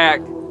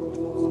intact.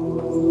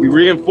 We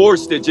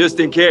reinforced it just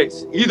in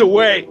case. Either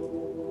way,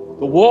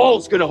 the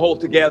wall's gonna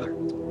hold together.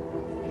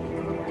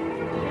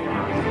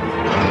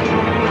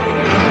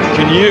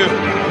 Can you?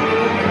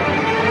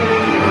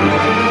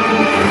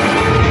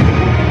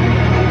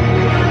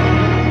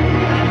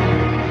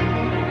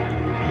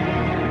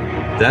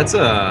 That's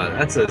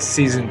a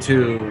season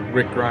 2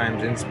 Rick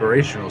Grimes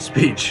inspirational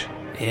speech.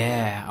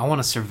 Yeah, I want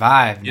to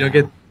survive. You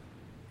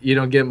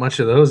don't get much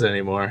of those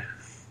anymore.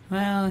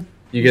 Well,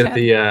 you get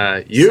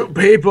you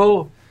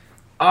people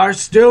are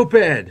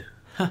stupid.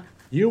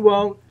 You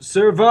won't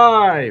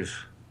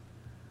survive.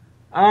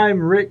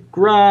 I'm Rick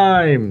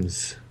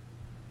Grimes.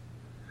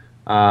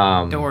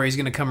 Don't worry, he's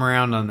gonna come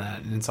around on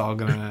that, and it's all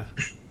gonna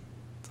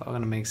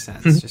make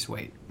sense. Just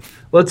wait.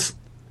 Let's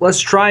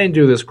try and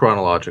do this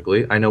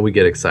chronologically. I know we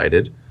get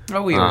excited.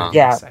 Oh, we are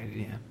excited.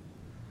 Yeah.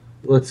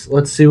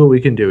 Let's see what we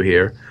can do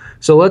here.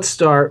 So let's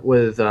start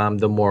with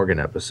the Morgan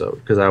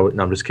episode, because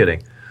no, I'm just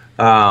kidding.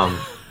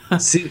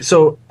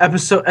 So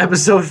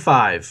episode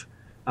 5.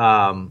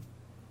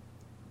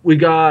 We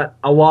got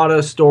a lot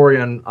of story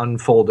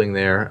unfolding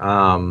there.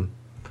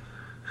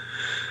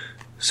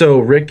 So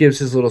Rick gives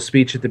his little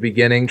speech at the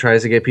beginning,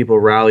 tries to get people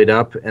rallied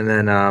up, and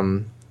then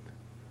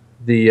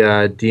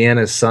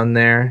Deanna's son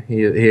there,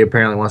 he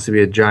apparently wants to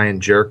be a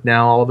giant jerk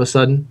now all of a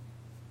sudden.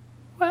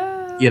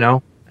 Well, you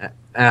know,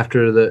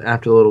 after the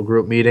little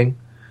group meeting.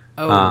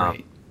 Oh,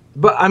 right.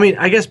 But I mean,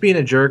 I guess being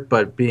a jerk,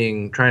 but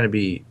trying to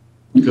be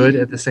good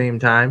at the same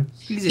time.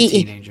 He's a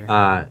teenager.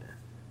 I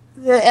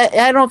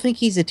don't think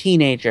he's a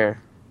teenager.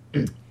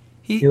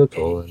 He looks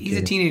old. He's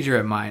a teenager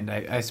at mind,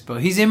 I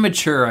suppose. He's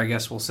immature, I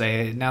guess we'll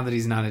say, now that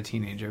he's not a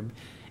teenager.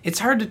 It's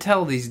hard to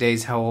tell these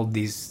days how old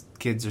these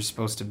kids are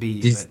supposed to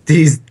be. These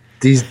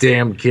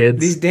damn kids.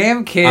 These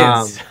damn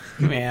kids.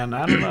 Man,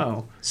 I don't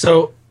know.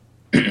 So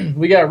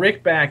we got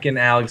Rick back in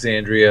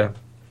Alexandria,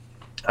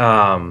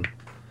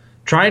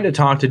 trying to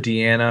talk to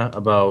Deanna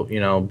about,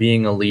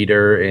 being a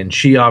leader, and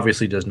she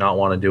obviously does not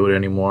want to do it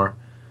anymore.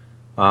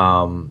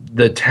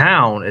 The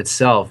town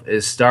itself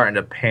is starting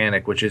to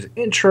panic, which is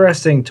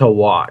interesting to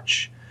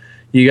watch.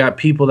 You got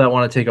people that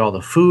want to take all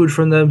the food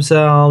from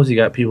themselves. You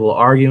got people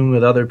arguing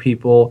with other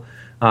people.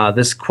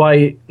 This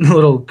quiet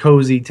little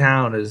cozy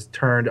town is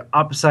turned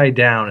upside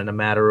down in a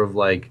matter of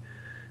one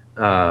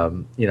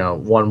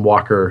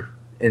walker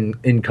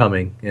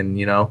incoming, and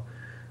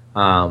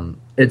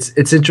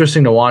it's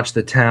interesting to watch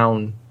the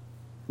town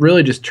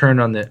really just turn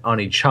on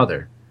each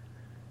other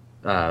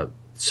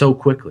so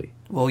quickly.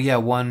 Well, yeah,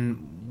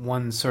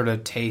 one sort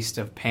of taste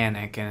of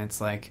panic, and it's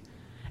like,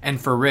 and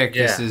for Rick,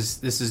 this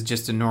is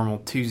just a normal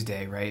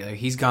Tuesday, right? Like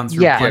he's gone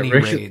through plenty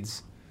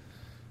raids.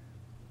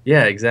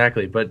 Yeah,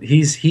 exactly. But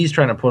he's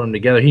trying to put them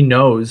together. He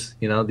knows,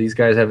 these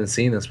guys haven't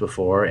seen this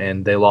before,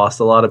 and they lost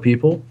a lot of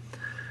people.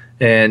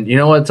 And you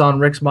know what's on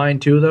Rick's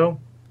mind too, though?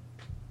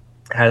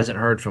 Hasn't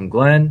heard from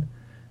Glenn,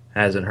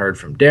 hasn't heard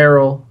from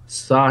Daryl,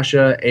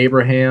 Sasha,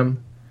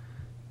 Abraham.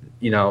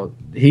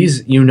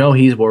 He's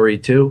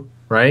worried too,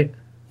 right?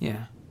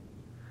 Yeah.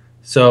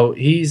 So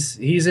he's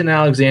in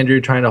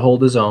Alexandria trying to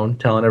hold his own,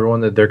 telling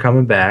everyone that they're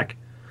coming back.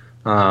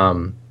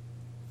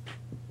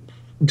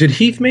 Did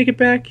Heath make it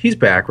back? He's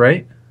back,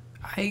 right?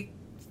 I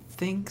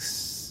think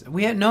he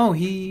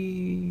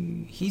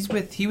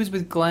was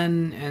with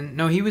Glenn, and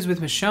no, he was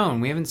with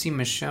Michonne. We haven't seen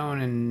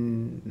Michonne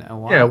in a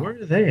while. Yeah, where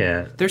are they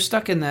at? They're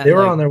stuck in that. They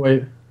were on their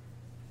way.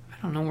 I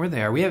don't know where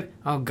they are. We have.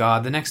 Oh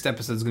God, the next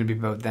episode is going to be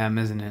about them,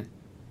 isn't it?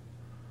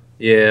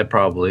 Yeah,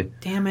 probably.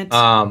 Damn it.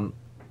 Well,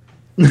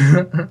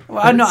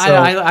 I'm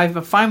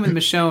fine with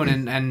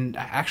Michonne, and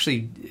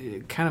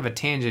actually, kind of a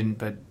tangent,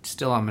 but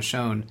still on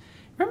Michonne.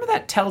 Remember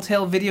that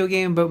Telltale video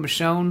game about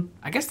Michonne?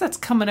 I guess that's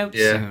coming out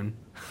soon.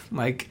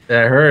 I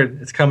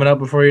heard it's coming out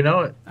before you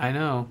know it. I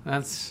know.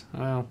 That's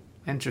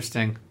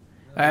interesting.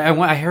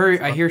 I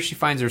hear she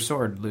finds her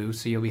sword, Lou.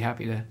 So you'll be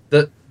happy to.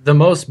 The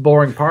most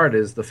boring part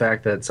is the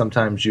fact that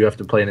sometimes you have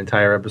to play an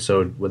entire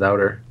episode without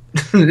her.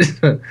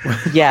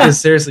 Yeah,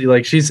 seriously,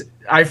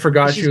 I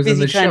forgot she was in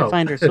the show. She's busy trying to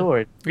find her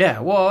sword. Yeah,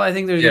 well, I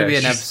think there's gonna be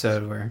an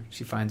episode where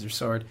she finds her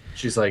sword.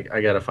 She's like,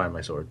 I gotta find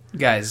my sword,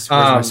 guys.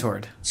 Where's my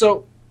sword?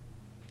 So.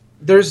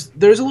 There's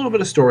a little bit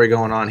of story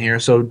going on here.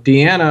 So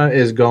Deanna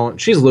is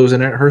she's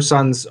losing it. Her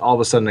son's all of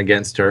a sudden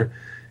against her.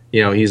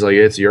 He's like,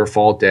 it's your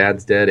fault.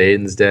 Dad's dead.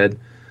 Aiden's dead.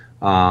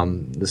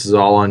 This is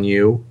all on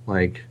you.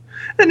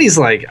 And he's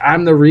like,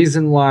 I'm the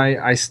reason why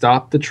I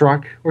stopped the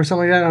truck or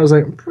something like that. And I was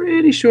like, I'm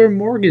pretty sure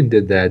Morgan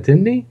did that,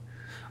 didn't he?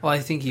 Well, I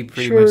think he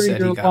pretty much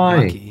said he got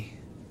lucky.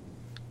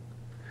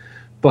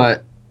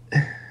 But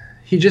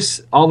he just,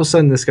 all of a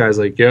sudden, this guy's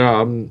like,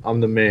 yeah, I'm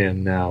the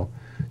man now.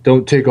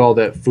 Don't take all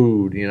that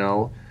food,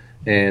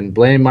 and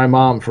blame my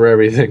mom for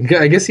everything.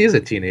 I guess he is a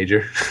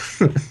teenager.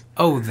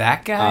 Oh,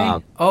 that guy?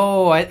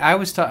 I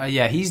was talking...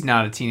 Yeah, he's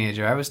not a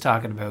teenager. I was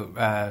talking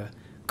about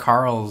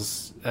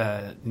Carl's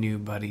new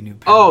buddy,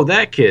 pal. Oh,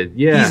 that kid,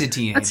 yeah. He's a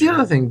teenager. That's the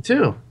other thing,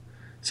 too.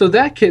 So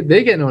that kid,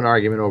 they get into an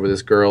argument over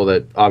this girl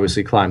that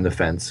obviously climbed the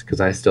fence, because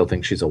I still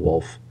think she's a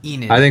wolf.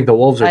 Enid. I think the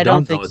wolves are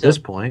done, though, at this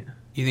point.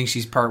 You think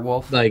she's part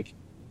wolf?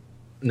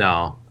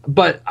 No.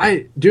 But,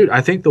 I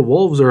think the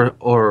wolves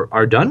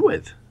are done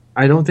with.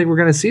 I don't think we're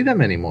going to see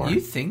them anymore. You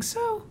think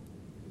so?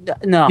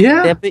 No.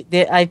 Yeah.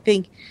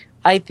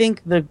 I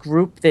think the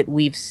group that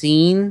we've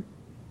seen,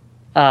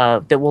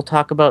 that we'll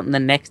talk about in the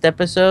next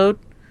episode,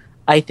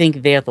 I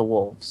think they're the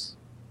wolves.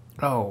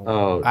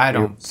 Oh, I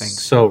don't think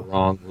so.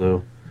 Wrong,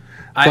 Lou.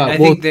 I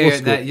think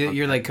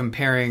you're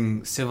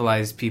comparing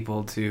civilized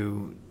people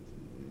to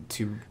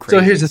crazies. So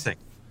here's the thing.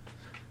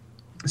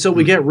 So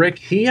we get Rick.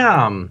 He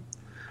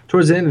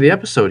towards the end of the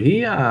episode,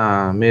 he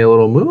made a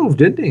little move,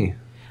 didn't he?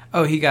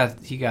 Oh, he got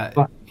a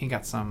little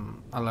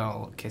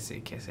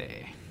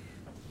kissy.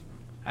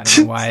 I don't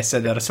know why I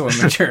said that. So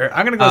immature.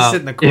 I'm gonna go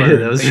sit in the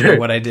corner and think about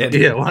what I did.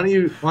 Yeah, why don't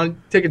you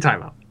take a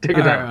time out? Take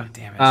a time out.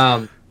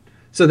 Damn it.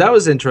 So that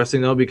was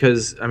interesting though,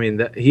 because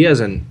he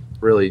hasn't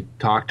really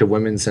talked to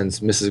women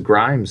since Mrs.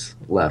 Grimes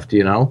left.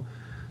 He's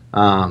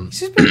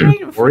just been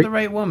waiting for the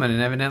right woman,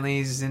 and evidently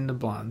he's into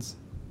blondes.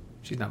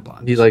 She's not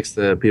blonde. He likes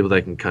the people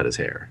that can cut his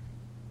hair.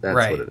 That's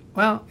right. What it is.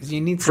 Well,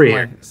 you need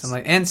some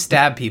and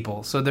stab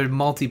people, so they're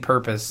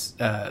multi-purpose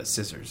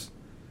scissors.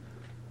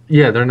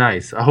 Yeah, they're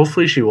nice.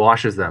 Hopefully, she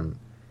washes them.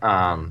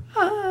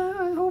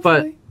 Hopefully.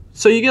 But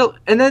so you get,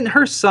 and then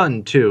her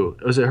son too.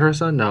 Was it her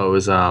son? No, it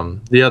was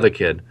the other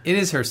kid. It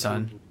is her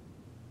son.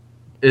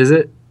 Is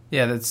it?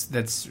 Yeah, that's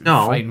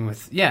fighting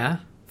with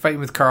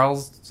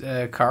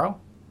Carl.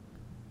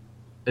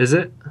 Is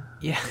it?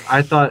 Yeah.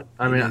 I thought.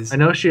 I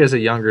know she has a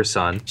younger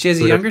son. She has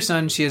a younger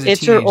son. She has a.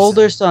 It's her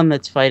older son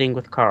that's fighting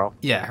with Carl.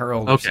 Yeah, her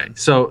older son.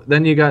 So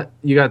then you got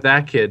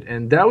that kid,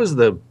 and that was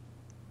the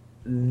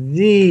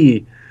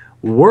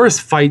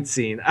Worst fight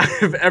scene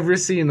I've ever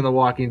seen in The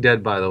Walking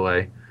Dead, by the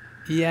way.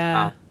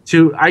 Yeah.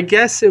 I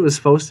guess it was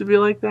supposed to be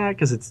like that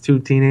because it's two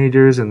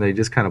teenagers and they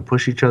just kind of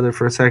push each other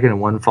for a second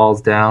and one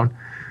falls down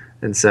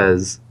and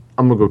says,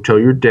 I'm going to go tell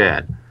your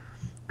dad.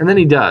 And then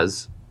he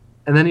does.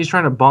 And then he's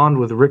trying to bond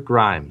with Rick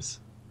Grimes.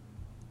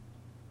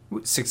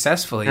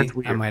 Successfully, That's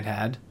weird. I might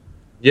add.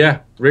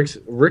 Yeah,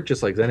 Rick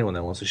just likes anyone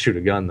that wants to shoot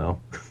a gun,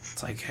 though.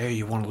 It's like, hey,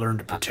 you want to learn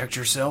to protect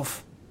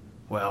yourself?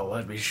 Well,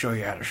 let me show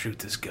you how to shoot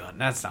this gun.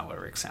 That's not what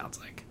Rick sounds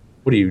like.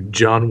 What are you,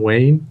 John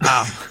Wayne?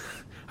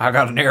 I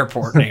got an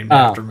airport named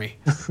after me.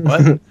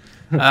 What?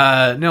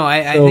 No,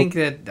 I think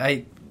that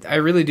I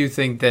really do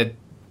think that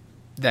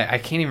I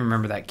can't even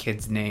remember that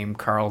kid's name,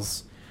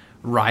 Carl's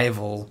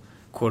rival,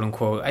 quote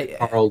unquote.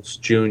 Carl's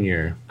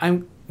Jr.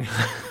 I'm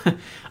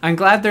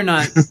glad they're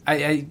not.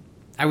 I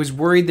was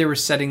worried they were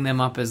setting them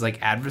up as like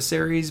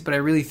adversaries, but I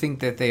really think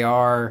that they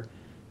are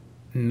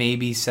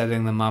maybe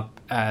setting them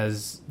up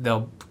as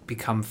they'll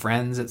become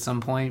friends at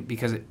some point,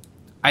 because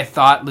I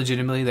thought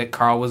legitimately that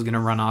Carl was going to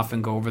run off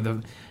and go over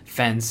the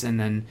fence, and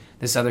then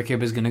this other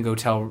kid was going to go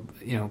tell,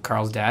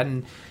 Carl's dad,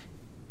 and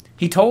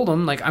he told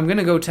him, like, I'm going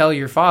to go tell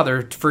your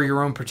father for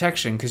your own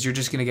protection because you're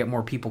just going to get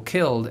more people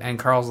killed. And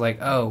Carl's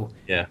like, oh,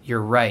 yeah,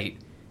 you're right.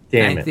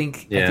 Damn, I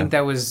think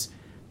that was.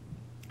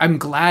 I'm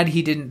glad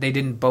they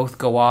didn't both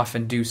go off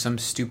and do some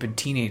stupid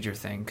teenager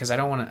thing, because I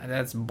don't want to.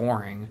 That's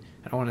boring.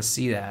 I don't want to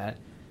see that.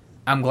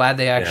 I'm glad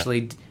they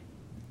actually.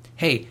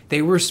 Hey,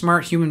 they were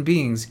smart human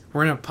beings.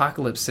 We're in an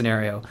apocalypse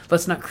scenario.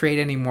 Let's not create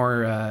any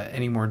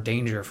more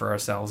danger for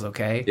ourselves,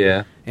 okay?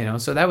 Yeah.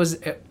 So that was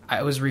it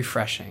was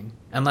refreshing.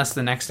 Unless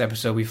the next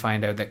episode we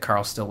find out that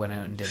Carl still went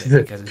out and did it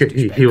because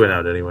he went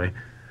out anyway.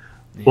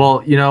 Yeah. Well,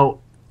 he's huge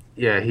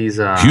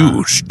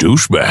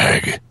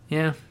douchebag.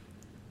 Yeah.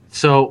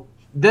 So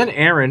then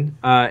Aaron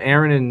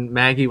and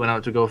Maggie went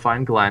out to go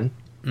find Glenn,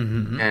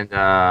 and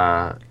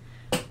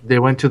they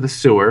went to the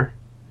sewer.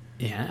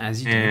 Yeah,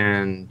 as you do.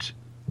 And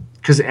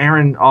because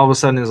Aaron all of a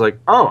sudden is like,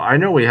 oh, I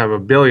know we have a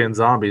billion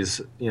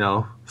zombies,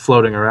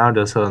 floating around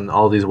us on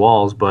all these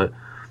walls, but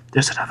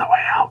there's another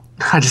way out.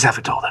 I just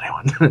haven't told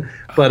anyone.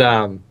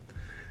 But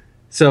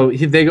so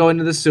they go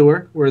into the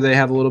sewer where they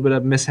have a little bit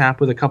of mishap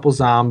with a couple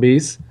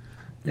zombies,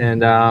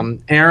 and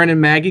Aaron and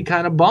Maggie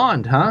kind of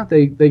bond, huh?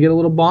 They get a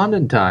little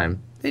bonding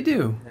time. They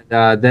do.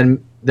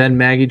 And, then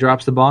Maggie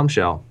drops the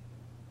bombshell.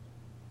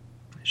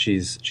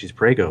 She's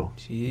prego.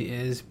 She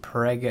is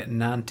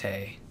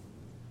pregnante.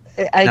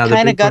 I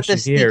kind of got the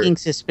sneaking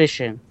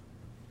suspicion.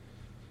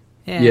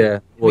 Yeah.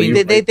 Well,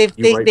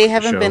 they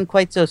haven't been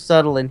quite so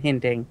subtle in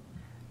hinting.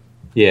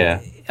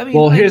 Yeah.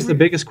 Here's the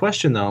biggest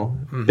question, though.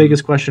 Mm-hmm.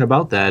 Biggest question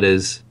about that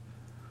is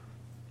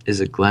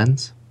it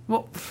Glenn's?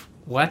 Well,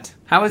 what?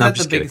 How is that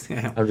the biggest?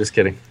 I'm just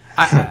kidding.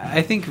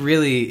 I think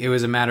really it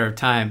was a matter of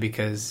time,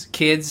 because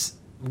kids,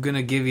 I'm going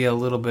to give you a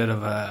little bit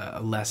of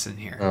a lesson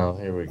here. Oh,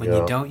 here we go. When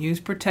you don't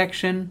use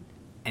protection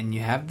and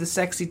you have the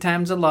sexy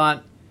times a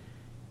lot,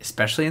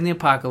 especially in the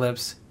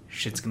apocalypse,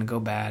 shit's going to go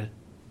bad.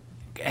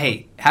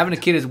 Hey, having a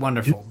kid is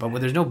wonderful, but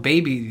when there's no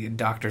baby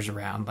doctors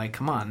around, like,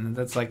 come on,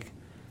 that's like...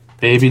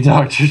 Baby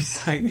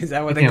doctors? Is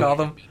that what they call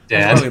them?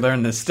 Dad. That's why we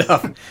learned this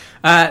stuff.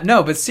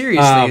 No, but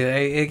seriously,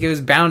 it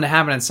was bound to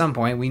happen at some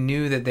point. We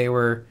knew that they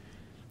were,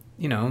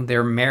 they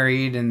were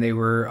married, and they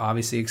were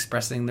obviously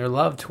expressing their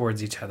love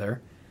towards each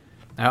other.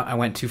 I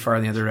went too far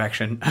in the other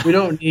direction. We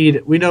don't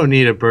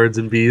need a birds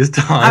and bees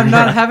talk. I'm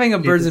not having a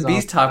birds and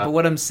bees talk, but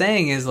what I'm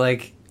saying is,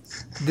 like,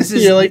 this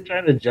is... You're, like,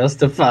 trying to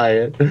justify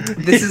it.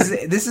 This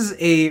is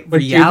a but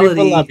reality... Two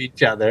people love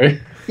each other.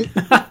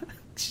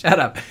 Shut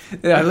up.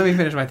 Let me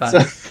finish my thought.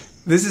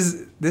 This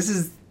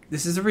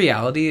is a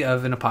reality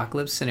of an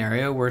apocalypse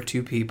scenario where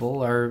two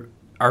people are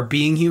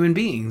being human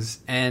beings,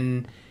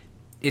 and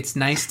it's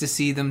nice to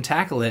see them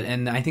tackle it.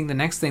 And I think the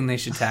next thing they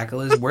should tackle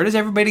is, where does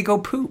everybody go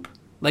poop?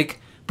 Like,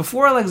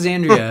 before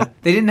Alexandria,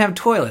 they didn't have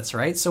toilets,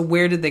 right? So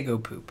where did they go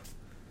poop?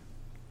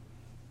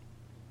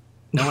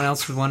 No one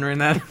else was wondering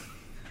that?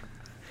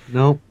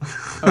 Nope.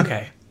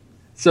 Okay.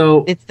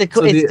 So it's the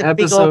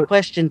big old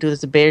question: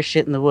 does a bear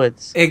shit in the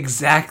woods?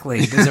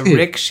 Exactly. Does a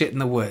Rick shit in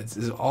the woods?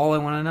 Is all I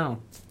want to know.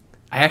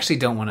 I actually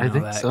don't want to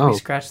know that. So. Can we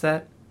scratch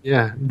that?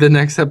 Yeah. The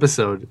next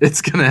episode,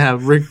 it's gonna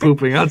have Rick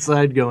pooping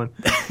outside, going,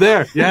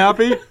 "There, you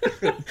happy?"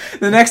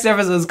 The next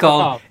episode is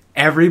called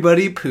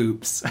 "Everybody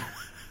Poops."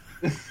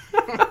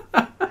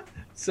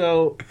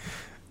 So.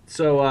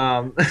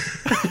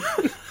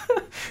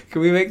 Can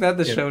we make that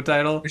the show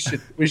title?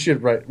 We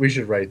should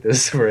write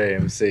this for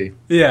AMC.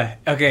 Yeah.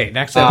 Okay.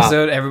 Next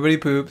episode, everybody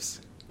poops.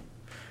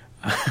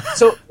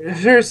 So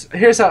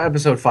here's how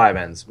episode 5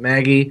 ends.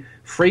 Maggie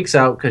freaks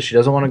out because she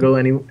doesn't want to go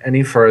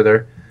any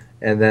further,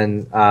 and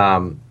then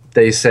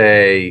they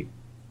say,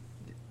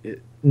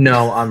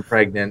 "No, I'm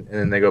pregnant," and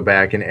then they go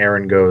back, and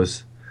Aaron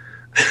goes,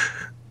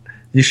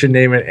 "You should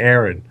name it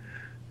Aaron."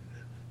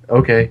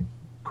 Okay,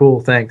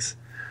 cool, thanks.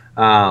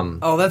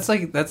 That's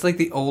like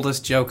the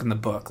oldest joke in the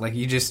book. Like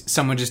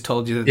someone just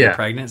told you that they're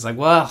pregnant. It's like,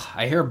 well,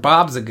 I hear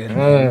Bob's a good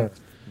name.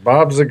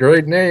 Bob's a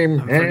great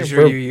name. I'm pretty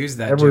sure you use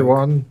that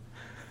everyone.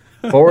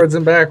 Joke. Forwards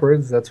and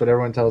backwards. That's what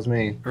everyone tells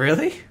me.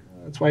 Really?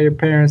 That's why your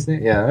parents.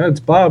 Yeah, it's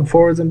Bob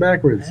forwards and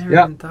backwards. I never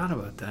Yeah, even thought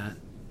about that.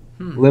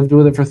 lived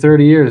with it for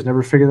 30 years.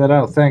 Never figured that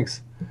out.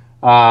 Thanks.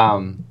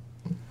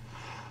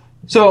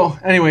 So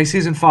anyway,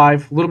 season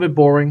 5, a little bit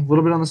boring, a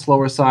little bit on the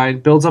slower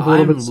side. Builds up a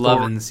little I'm bit.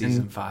 loving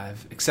season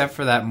 5, except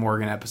for that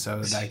Morgan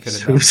episode that I could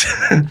have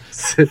done.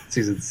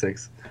 Season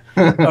 6.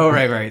 Oh,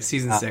 right.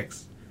 Season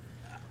 6.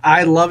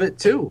 I love it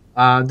too.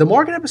 The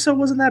Morgan episode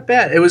wasn't that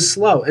bad. It was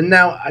slow. And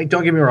now,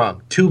 don't get me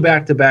wrong, 2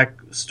 back-to-back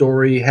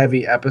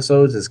story-heavy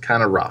episodes is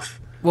kind of rough.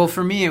 Well,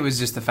 for me, it was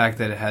just the fact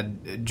that it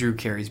had Drew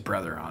Carey's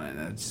brother on it.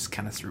 That just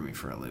kind of threw me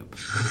for a loop.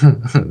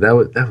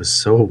 that was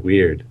so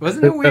weird.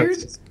 Wasn't it weird?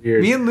 That was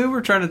weird. Me and Lou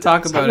were trying to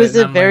talk about It was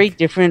it. a very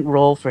different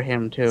role for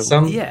him too.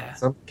 Some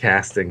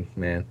casting,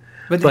 man.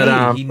 But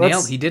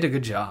hey, he did a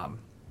good job.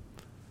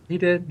 He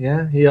did,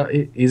 yeah.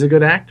 He's a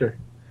good actor.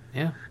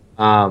 Yeah.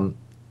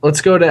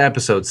 Let's go to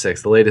episode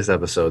 6, the latest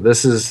episode.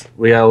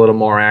 We got a little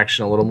more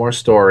action, a little more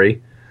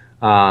story.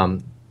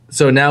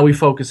 So now we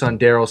focus on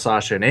Daryl,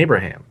 Sasha, and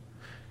Abraham.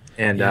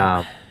 And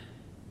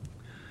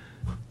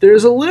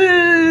there's a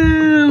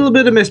little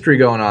bit of mystery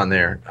going on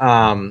there.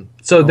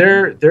 So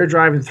they're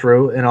driving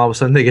through, and all of a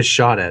sudden they get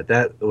shot at.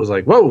 That was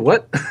like, whoa,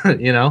 what?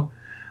 You know?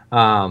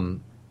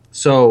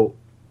 So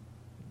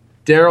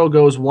Daryl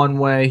goes one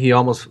way. He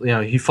almost,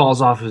 he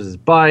falls off of his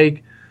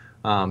bike,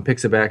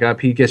 picks it back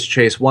up. He gets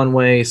chased one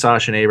way.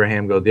 Sasha and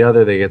Abraham go the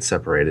other. They get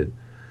separated.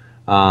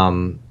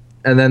 And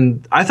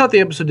then I thought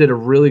the episode did a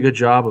really good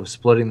job of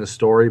splitting the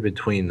story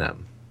between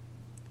them.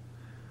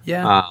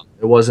 Yeah.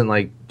 It wasn't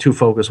like too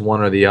focused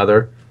one or the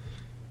other.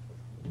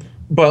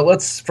 But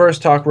let's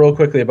first talk real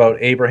quickly about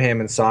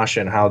Abraham and Sasha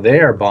and how they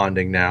are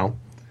bonding now.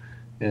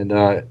 And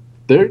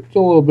there's a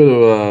little bit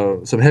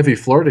of some heavy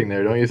flirting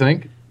there, don't you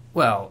think?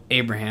 Well,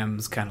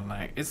 Abraham's kind of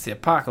like, it's the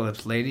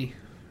apocalypse, lady.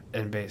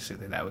 And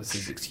basically that was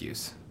his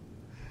excuse.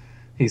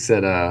 He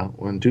said,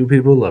 when 2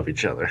 people love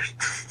each other.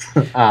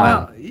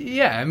 Well,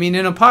 yeah. I mean,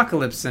 in an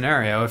apocalypse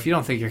scenario, if you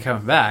don't think you're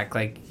coming back,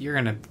 like, you're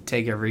going to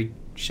take every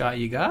shot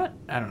you got?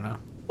 I don't know.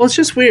 Well, it's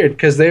just weird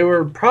because they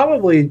were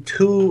probably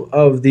 2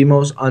 of the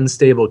most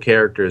unstable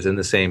characters in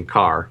the same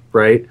car,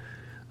 right?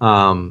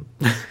 But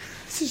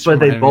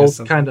they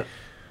both kind of...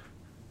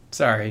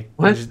 Sorry.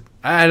 What?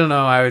 I don't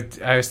know.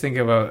 I was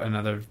thinking about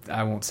another...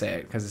 I won't say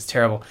it because it's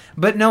terrible.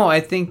 But no, I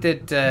think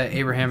that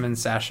Abraham and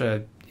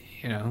Sasha,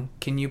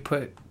 can you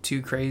put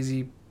 2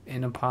 crazy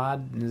in a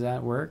pod? Does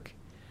that work?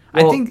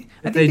 Well, I think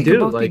they could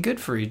both be good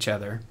for each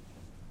other.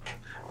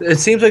 It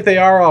seems like they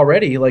are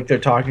already. Like, they're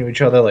talking to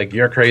each other like,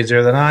 you're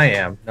crazier than I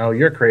am. No,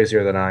 you're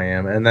crazier than I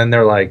am. And then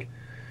they're like,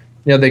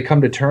 they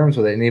come to terms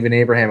with it. And even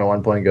Abraham at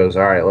one point goes,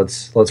 all right,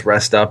 let's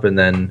rest up and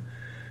then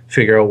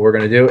figure out what we're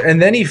going to do.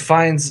 And then he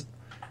finds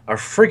a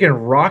freaking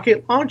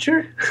rocket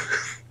launcher.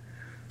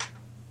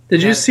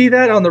 Did you see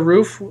that on the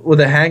roof with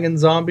a hanging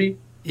zombie?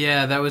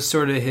 Yeah, that was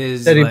sort of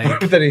his... That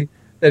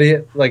he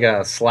like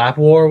a slap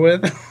war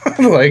with?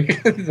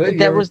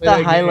 That was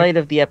the highlight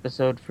of the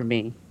episode for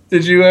me.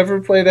 Did you ever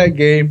play that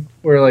game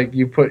where, like,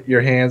 you put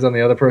your hands on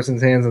the other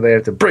person's hands and they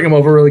have to bring them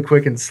over really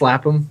quick and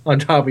slap them on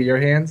top of your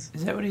hands?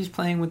 Is that what he's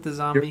playing with the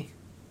zombie?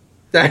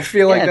 I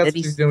feel like that's what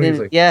he's doing. He's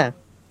like, yeah.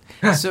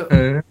 So,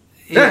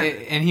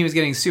 and he was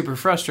getting super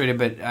frustrated,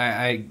 but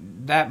I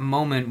that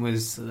moment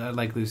was,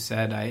 like Lou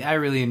said, I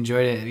really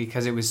enjoyed it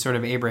because it was sort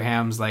of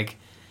Abraham's, like,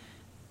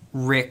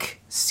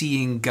 Rick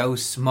seeing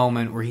ghosts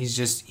moment where he's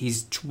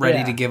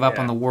ready to give up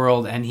on the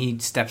world, and he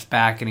steps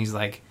back and he's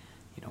like,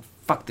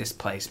 fuck this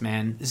place,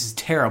 man. This is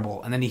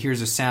terrible. And then he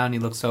hears a sound, he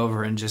looks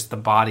over, and just the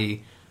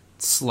body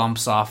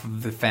slumps off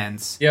of the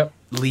fence,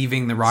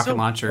 leaving the rocket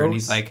launcher, gross. And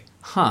he's like,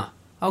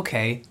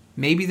 okay,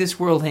 maybe this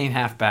world ain't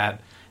half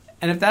bad.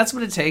 And if that's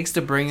what it takes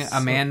to bring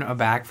a man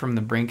back from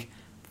the brink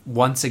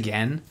once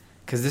again,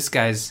 because this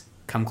guy's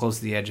come close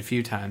to the edge a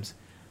few times,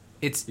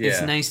 it's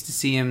nice to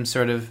see him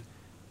sort of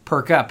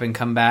perk up and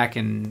come back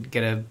and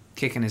get a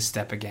kick in his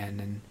step again.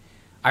 And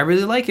I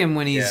really like him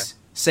when he's...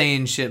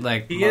 saying shit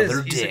like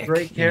Mother Dick. He's a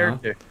great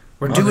character.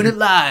 We're doing it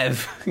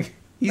live.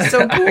 He's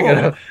so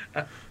cool.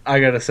 I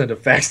gotta send a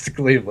fax to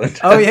Cleveland.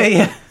 Oh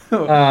yeah.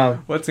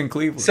 What's in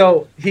Cleveland?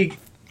 So he.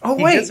 Oh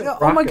wait!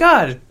 Oh my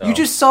God! So. You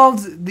just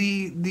solved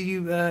the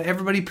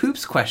everybody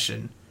poops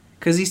question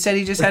because he said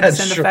he just had to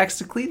send a fax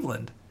to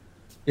Cleveland.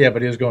 Yeah,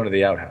 but he was going to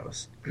the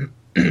outhouse.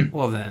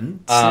 Well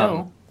then,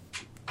 so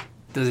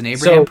does an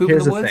Abraham poop in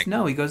the woods?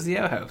 No, he goes to the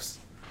outhouse.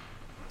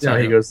 Sorry,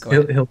 no, he goes.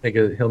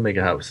 He'll make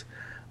a house.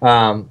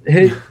 That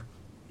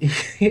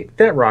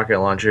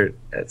rocket launcher,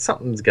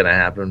 something's gonna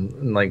happen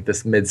in like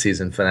this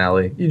mid-season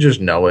finale. You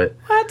just know it.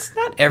 What?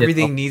 Not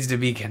everything needs to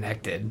be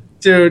connected,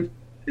 dude.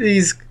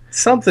 He's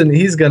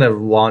gonna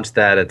launch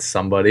that at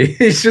somebody.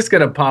 He's just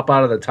gonna pop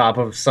out of the top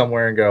of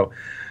somewhere and go,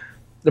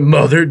 the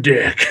Mother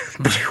Dick.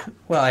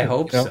 Well, I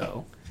hope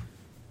so.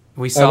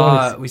 We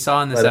saw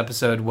in this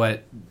episode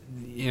what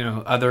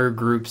other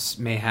groups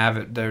may have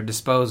at their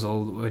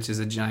disposal, which is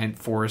a giant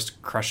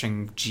forest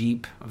crushing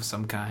jeep of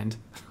some kind.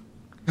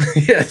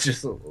 Yeah,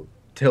 just to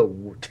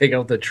take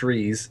out the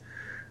trees.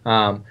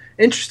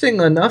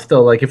 Interesting enough,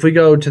 though, like if we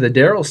go to the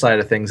Daryl side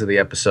of things of the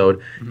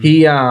episode,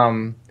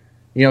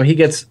 he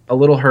gets a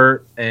little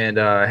hurt and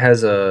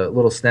has a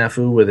little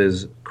snafu with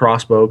his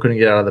crossbow. Couldn't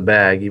get out of the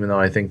bag, even though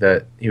I think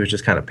that he was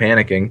just kind of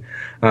panicking.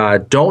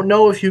 Don't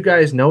know if you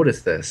guys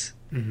noticed this.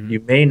 You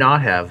may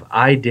not have.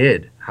 I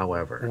did,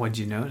 however. What'd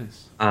you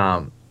notice?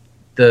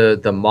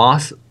 The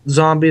moss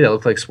zombie that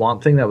looked like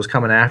Swamp Thing that was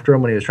coming after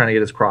him when he was trying to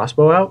get his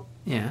crossbow out.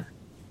 Yeah.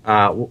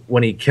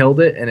 When he killed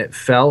it and it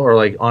fell, or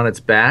like on its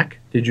back.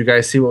 Did you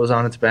guys see what was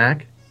on its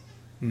back?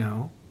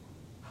 No.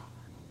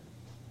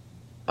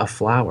 A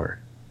flower.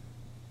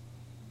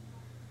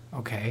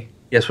 Okay.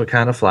 Guess what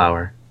kind of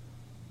flower?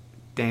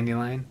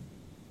 Dandelion.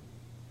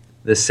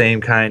 The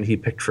same kind he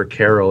picked for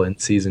Carol in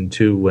season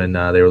 2 when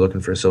they were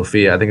looking for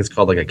Sophia. I think it's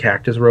called like a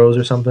cactus rose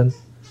or something.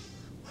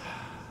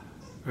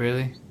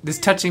 Really? This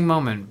touching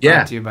moment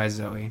brought to you by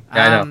Zoe.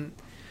 Yeah, I know.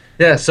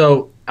 Yeah,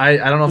 so I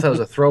don't know if that was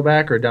a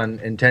throwback or done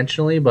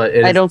intentionally,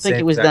 but I don't think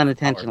it was done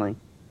intentionally.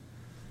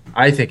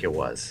 I think it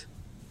was.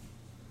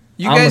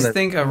 You guys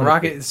think a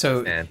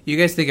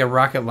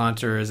rocket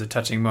launcher is a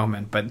touching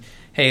moment, but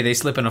hey, they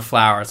slip in a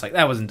flower. It's like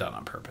that wasn't done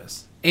on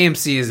purpose.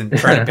 AMC isn't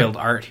trying to build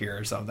art here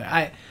or something.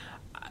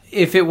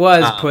 If it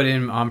was put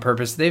in on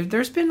purpose,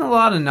 there's been a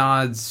lot of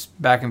nods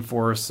back and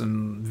forth,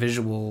 some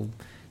visual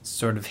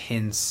sort of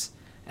hints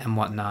and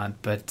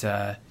whatnot. But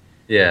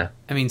yeah,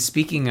 I mean,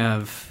 speaking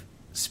of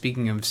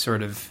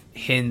sort of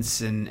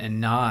hints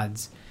and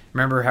nods,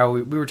 remember how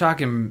we were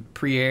talking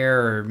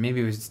pre-air, or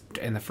maybe it was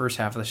in the first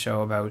half of the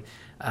show, about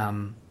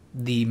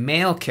the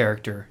male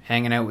character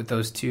hanging out with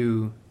those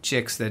two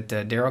chicks that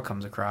Daryl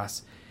comes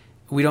across.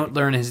 We don't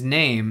learn his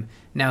name.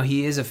 Now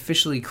he is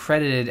officially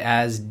credited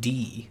as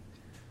D.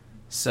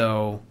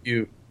 So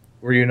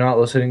were you not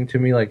listening to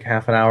me like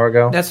half an hour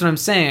ago? That's what I'm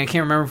saying. I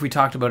can't remember if we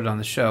talked about it on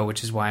the show,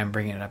 which is why I'm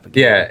bringing it up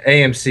again. Yeah,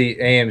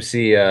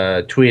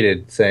 AMC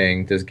tweeted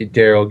saying, "Does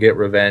Daryl get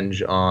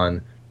revenge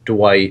on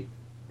Dwight,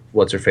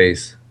 what's her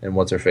face, and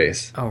what's her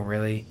face?" Oh,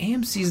 really?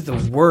 AMC's the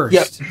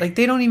worst. Yep. Like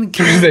they don't even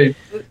care.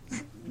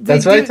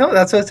 That's what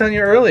I was telling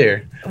you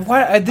earlier. This is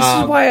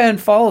why I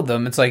unfollowed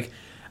them. It's like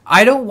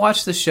I don't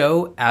watch the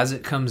show as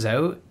it comes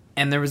out,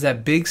 and there was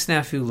that big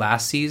snafu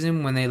last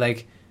season when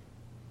they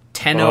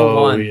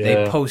 10:01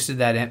 they posted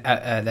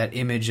that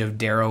image of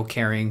Daryl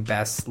carrying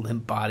Beth's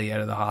limp body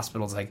out of the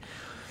hospital. It's like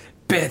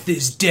Beth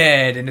is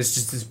dead, and it's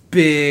just this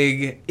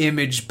big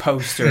image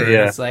poster. Yeah.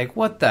 And it's like,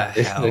 what the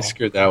hell? They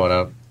screwed that one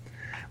up.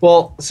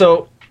 Well,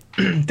 so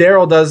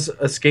Daryl does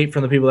escape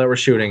from the people that were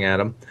shooting at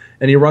him,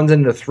 and he runs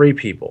into 3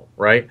 people,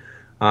 right?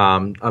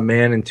 A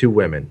man and 2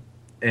 women,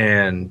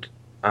 and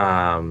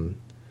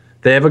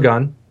they have a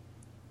gun,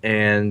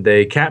 and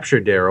they capture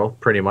Daryl.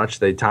 Pretty much,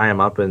 they tie him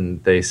up,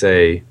 and they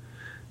say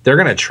they're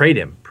going to trade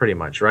him. Pretty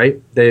much,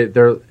 right?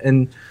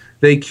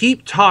 They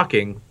keep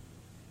talking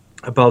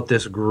about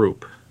this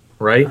group,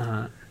 right?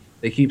 Uh-huh.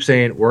 They keep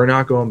saying we're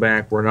not going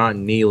back. We're not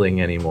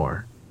kneeling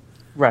anymore.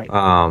 Right.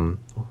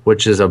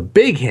 Which is a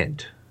big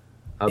hint.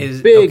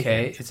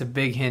 It's a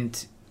big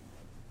hint.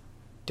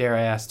 Dare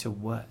I ask to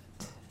what?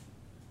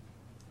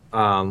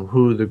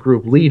 Who the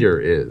group leader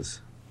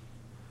is.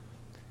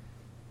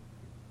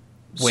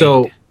 Wade.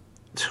 So,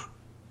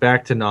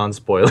 back to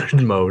non-spoiler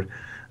mode.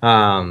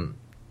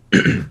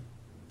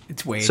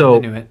 It's Wade. So, I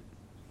knew it.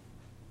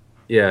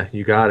 Yeah,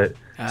 you got it.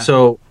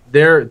 So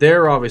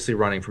they're obviously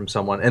running from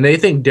someone, and they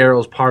think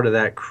Daryl's part of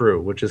that crew,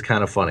 which is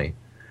kind of funny,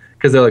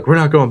 because they're like, "We're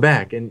not going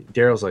back," and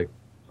Daryl's like,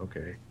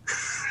 "Okay."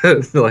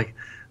 They're like,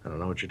 "I don't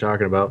know what you're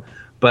talking about,"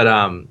 but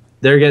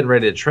they're getting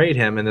ready to trade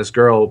him, and this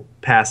girl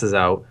passes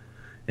out,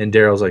 and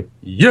Daryl's like,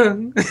 "Yeah,"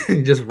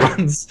 he just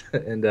runs,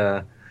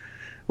 and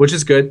which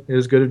is good. It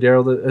was good of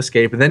Daryl to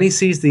escape, and then he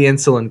sees the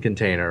insulin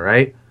container,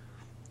 right?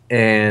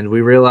 And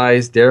we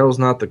realize Daryl's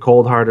not the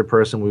cold-hearted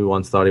person we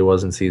once thought he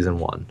was in season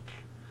 1.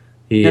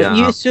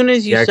 As soon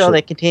as you saw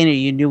that container,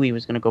 you knew he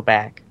was going to go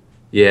back.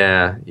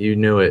 Yeah, you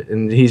knew it.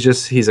 And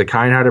he's a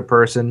kind-hearted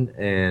person,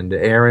 and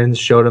Aaron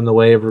showed him the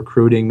way of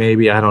recruiting,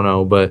 maybe, I don't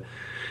know, but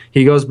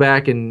he goes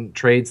back and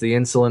trades the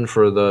insulin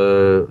for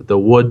the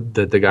wood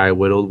that the guy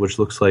whittled, which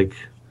looks like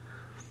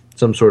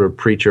some sort of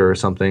preacher or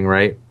something,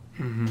 right?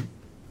 Mm-hmm.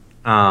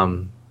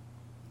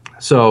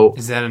 So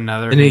is that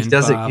another? And he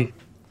does it.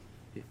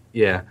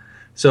 Yeah.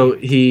 So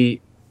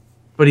he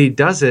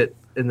does it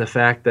in the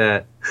fact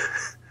that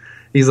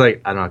he's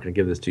like, "I'm not going to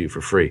give this to you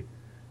for free.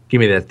 Give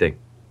me that thing."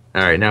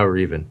 All right, now we're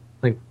even.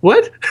 Like,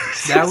 what?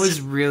 That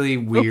was really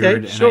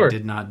weird, okay, sure. And I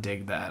did not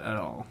dig that at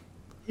all.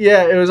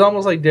 Yeah, it was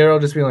almost like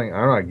Daryl just being like,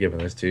 "I'm not giving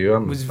this to you."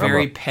 It was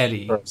very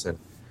petty. Person.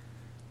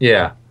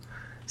 Yeah.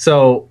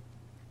 So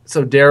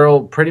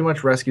Daryl pretty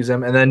much rescues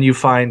him, and then you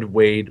find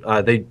Wade.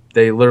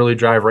 They literally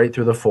drive right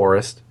through the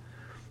forest,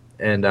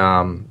 and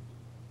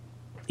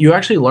you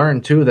actually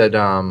learn too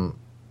that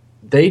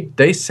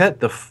they set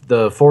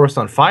the forest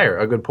on fire,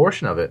 a good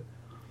portion of it,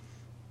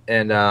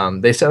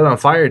 and they set it on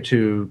fire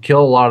to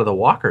kill a lot of the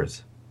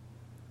walkers.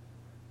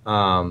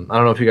 I don't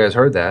know if you guys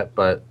heard that,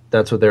 but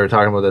that's what they were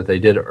talking about that they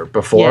did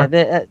before.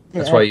 Yeah,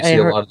 that's why you see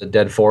a lot of the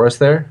dead forest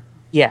there.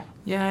 Yeah.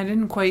 Yeah, I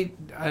didn't quite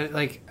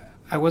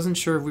I wasn't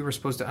sure if we were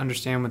supposed to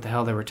understand what the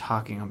hell they were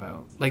talking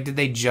about. Like, did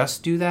they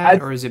just do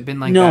that, or has it been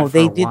like that for a while? No,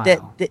 they did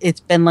that. It's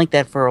been like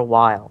that for a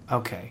while.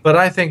 Okay. But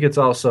I think it's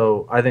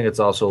also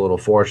a little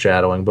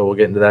foreshadowing, but we'll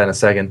get into that in a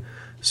second.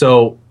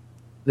 So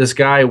this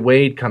guy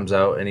Wade comes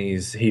out and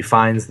he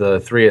finds the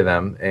three of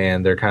them,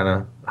 and they're kind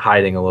of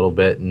hiding a little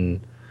bit, and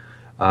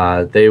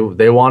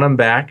they want him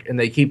back, and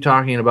they keep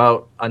talking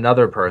about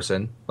another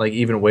person. Like,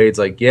 even Wade's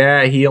like,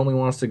 yeah, he only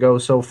wants to go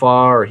so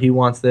far, or he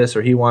wants this,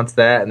 or he wants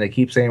that, and they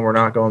keep saying we're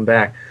not going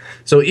back.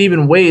 So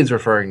even Wade's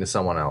referring to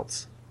someone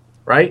else,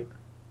 right?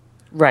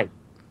 Right.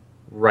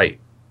 Right.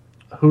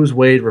 Who's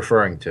Wade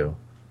referring to?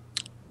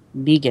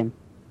 Negan.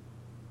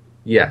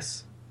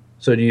 Yes.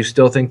 So do you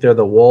still think they're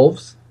the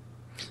wolves?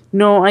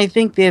 No, I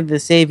think they're the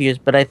saviors,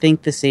 but I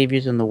think the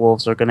saviors and the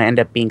wolves are going to end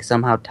up being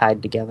somehow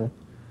tied together.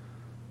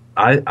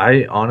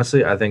 I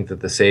honestly, I think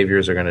that the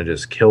saviors are going to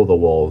just kill the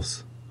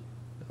wolves,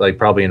 like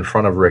probably in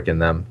front of Rick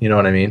and them. You know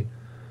what I mean?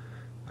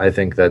 I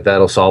think that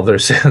that'll solve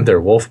their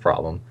wolf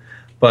problem.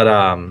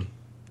 But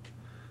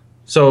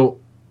so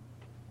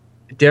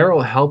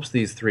Daryl helps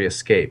these three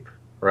escape,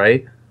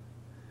 right?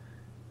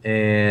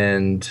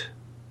 And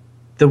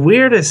the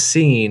weirdest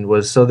scene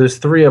was, so there's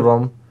three of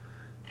them,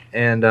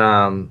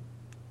 and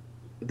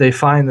they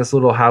find this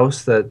little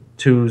house that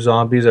two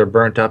zombies are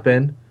burnt up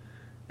in.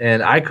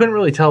 And I couldn't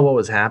really tell what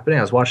was happening.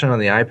 I was watching it on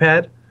the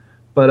iPad,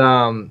 but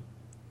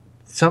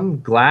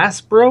some glass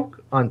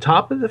broke on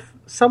top of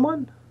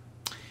someone.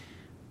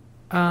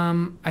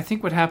 I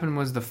think what happened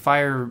was the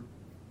fire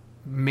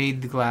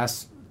made the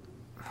glass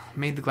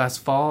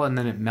fall, and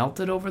then it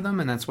melted over them,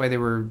 and that's why they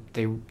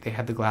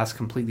had the glass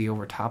completely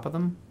over top of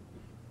them.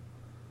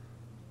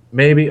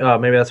 Maybe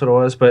that's what it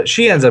was. But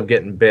she ends up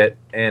getting bit,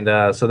 and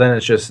so then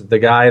it's just the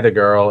guy, the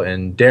girl,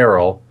 and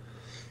Daryl,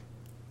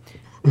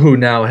 who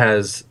now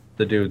has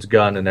the dude's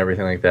gun and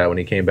everything like that when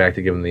he came back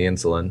to give him the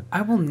insulin.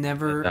 I will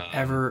never,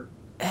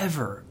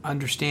 ever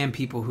understand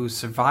people who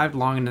survived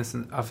long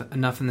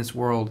enough in this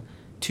world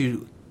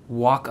to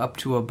walk up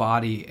to a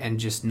body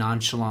and just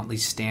nonchalantly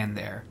stand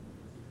there.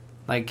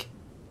 Like,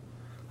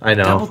 I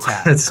know. Double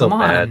tap. It's so Come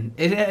bad.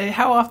 on.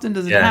 How often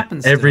does it happen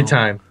still?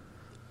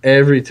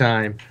 Every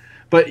time.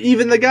 But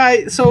even the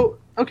guy, so,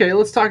 okay,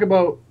 let's talk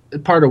about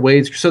part of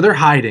Wade's, so they're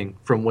hiding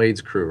from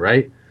Wade's crew,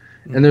 right?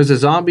 And there's a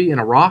zombie in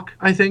a rock,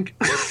 I think.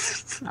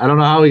 I don't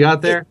know how we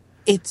got there.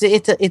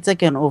 It's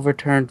like an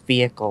overturned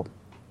vehicle,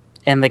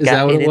 and the Is guy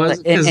that what it was?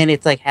 and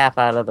it's like half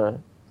out of the.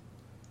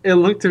 It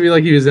looked to me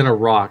like he was in a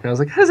rock. I was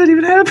like, how does that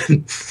even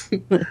happen?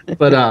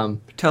 But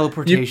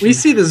teleportation. We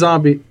see the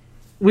zombie.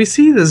 We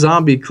see the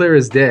zombie clear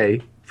as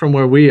day from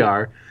where we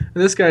are,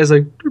 and this guy's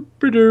like,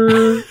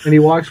 and he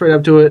walks right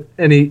up to it,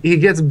 and he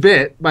gets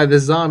bit by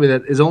this zombie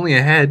that is only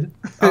a head.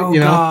 Oh,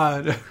 you know?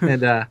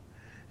 God!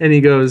 And he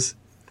goes,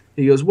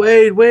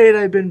 Wade,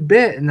 I've been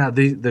bit. And now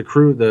the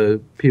crew, the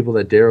people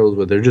that Daryl's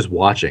with, they're just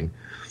watching.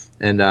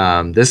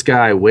 And this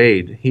guy,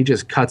 Wade, he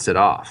just cuts it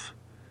off.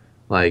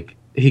 Like,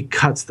 he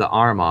cuts the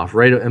arm off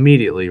right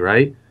immediately,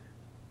 right?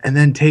 And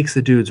then takes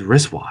the dude's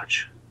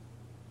wristwatch.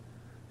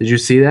 Did you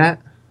see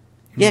that?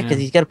 Yeah, because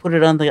he's got to put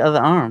it on the other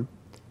arm.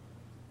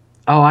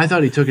 Oh, I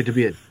thought he took it to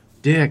be a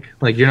dick.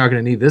 Like, you're not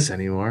going to need this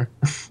anymore.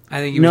 I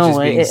think he was just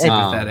being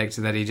sympathetic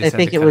so that he just I had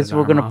think to it cut was his we're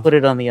arm going to off. put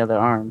it on the other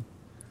arm.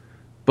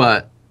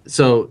 But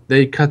so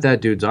they cut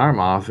that dude's arm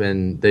off,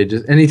 and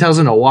he tells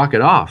him to walk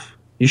it off.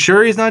 You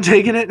sure he's not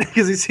taking it?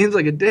 Because he seems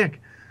like a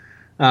dick.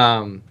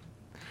 I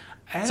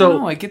don't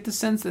know. I get the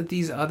sense that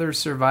these other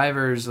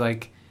survivors,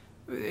 like,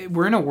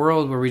 we're in a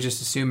world where we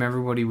just assume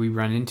everybody we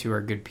run into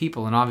are good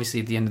people, and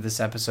obviously at the end of this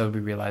episode we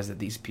realize that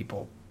these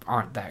people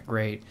aren't that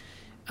great.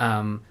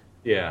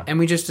 Yeah. And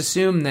we just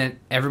assume that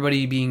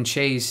everybody being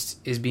chased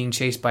is being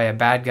chased by a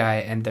bad guy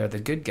and they're the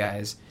good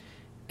guys.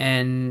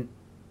 And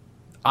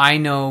I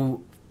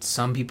know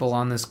some people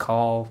on this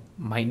call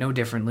might know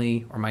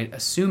differently or might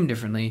assume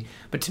differently,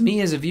 but to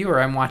me as a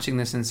viewer, I'm watching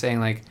this and saying,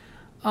 like,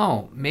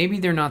 oh, maybe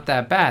they're not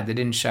that bad. They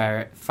didn't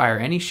fire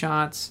any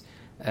shots.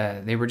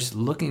 They were just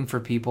looking for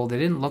people. They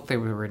didn't look like they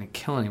were going to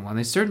kill anyone.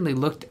 They certainly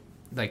looked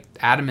like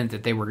adamant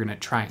that they were going to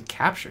try and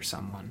capture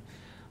someone.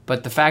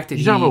 But the fact that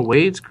You talking about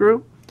Wade's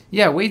crew?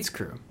 Yeah, Wade's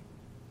crew.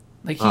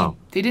 Like,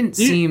 they didn't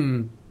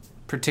seem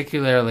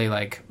particularly,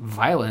 like,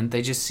 violent.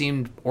 They just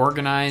seemed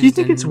organized. Do you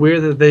think it's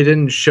weird that they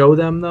didn't show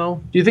them,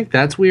 though? Do you think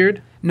that's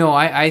weird? No,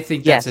 I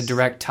think that's Yes. a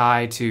direct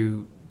tie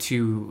to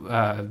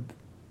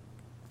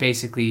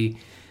basically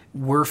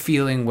we're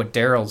feeling what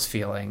Daryl's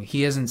feeling.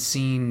 He hasn't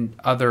seen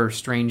other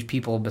strange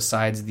people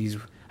besides these.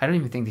 I don't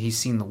even think that he's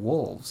seen the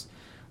wolves.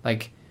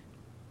 Like,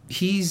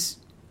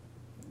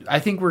 I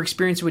think we're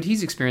experiencing what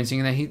he's experiencing,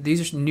 and that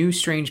these are new,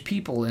 strange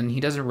people, and he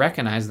doesn't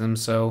recognize them.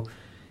 So,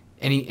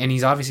 and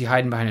he's obviously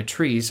hiding behind a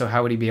tree. So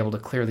how would he be able to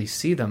clearly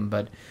see them?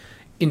 But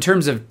in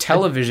terms of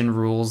television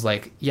rules,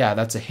 like, yeah,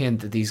 that's a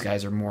hint that these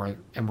guys are more,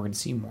 and we're going to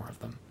see more of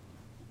them.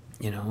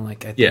 You know,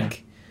 like, I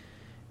think.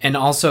 And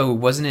also,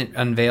 wasn't it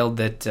unveiled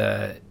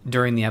that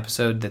during the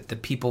episode that the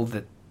people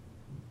that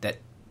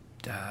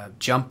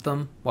jumped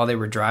them while they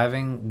were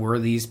driving were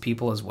these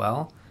people as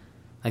well?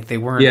 Like they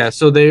weren't. Yeah,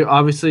 so they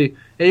obviously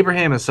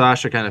Abraham and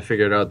Sasha kind of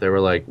figured out. They were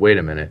like, wait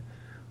a minute,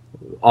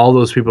 all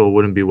those people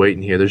wouldn't be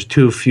waiting here. There's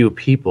too few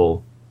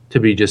people to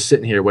be just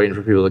sitting here waiting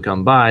for people to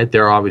come by.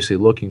 They're obviously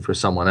looking for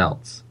someone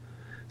else.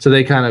 So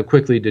they kind of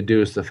quickly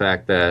deduced the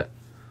fact that,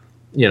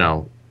 you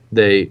know,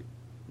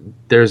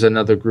 there's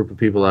another group of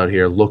people out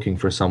here looking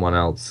for someone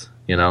else,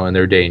 you know, and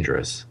they're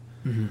dangerous.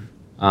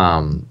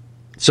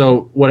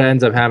 So what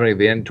ends up happening at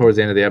the end, towards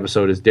the end of the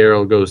episode, is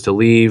Daryl goes to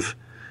leave.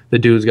 The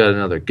dude's got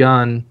another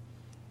gun,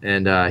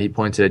 and he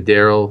points it at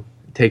Daryl,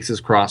 takes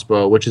his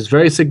crossbow, which is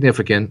very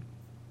significant,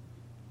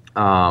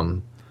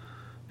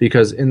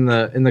 because in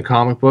the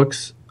comic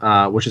books,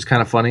 which is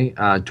kind of funny,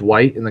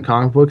 Dwight in the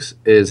comic books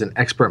is an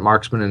expert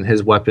marksman, and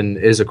his weapon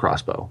is a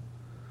crossbow.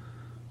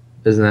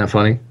 Isn't that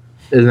funny?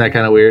 Isn't that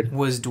kind of weird?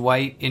 Was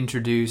Dwight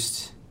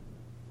introduced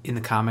in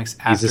the comics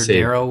after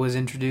Daryl was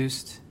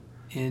introduced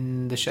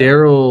in the show?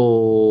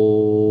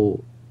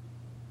 Daryl,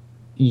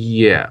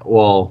 yeah.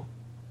 Well,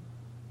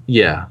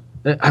 yeah.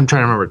 I'm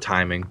trying to remember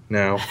timing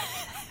now,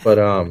 but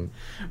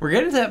we're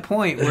getting to that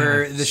point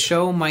where the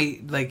show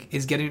might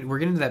we're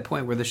getting to that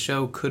point where the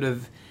show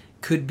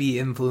could be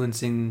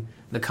influencing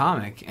the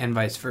comic and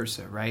vice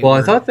versa, right? Well,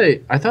 I thought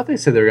they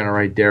said they were going to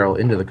write Daryl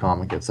into the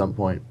comic at some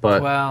point,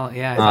 but well,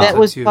 yeah, that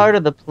was part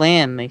of the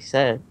plan. They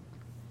said,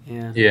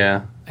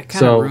 yeah. It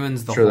kind of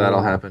ruins the whole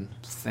that'll happen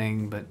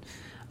thing, but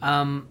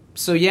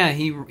so yeah,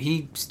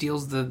 he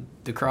steals the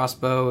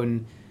crossbow,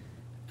 and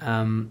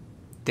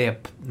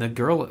the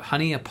girl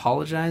Honey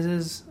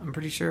apologizes. I'm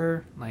pretty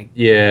sure,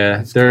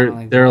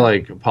 they're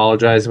like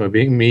apologizing by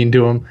being mean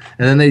to him,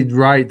 and then they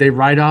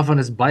ride off on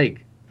his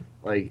bike.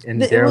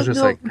 And Daryl's just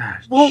like,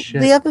 gosh,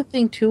 shit. The other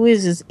thing too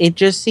is it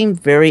just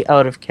seemed very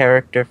out of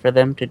character for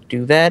them to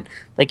do that.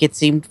 Like it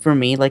seemed for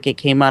me like it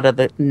came out of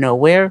the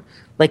nowhere.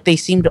 Like they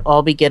seemed to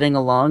all be getting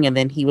along, and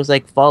then he was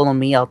like, "Follow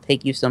me, I'll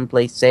take you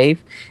someplace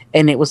safe."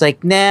 And it was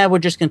like, "Nah, we're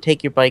just gonna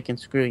take your bike and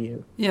screw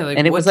you." Yeah,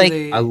 and it was like,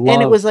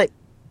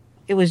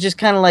 it was just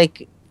kind of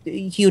like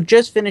you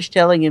just finished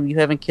telling him you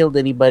haven't killed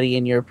anybody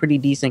and you're a pretty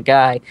decent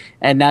guy,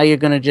 and now you're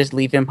gonna just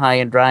leave him high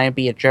and dry and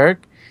be a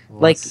jerk.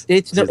 Well,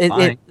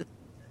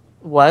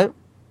 what?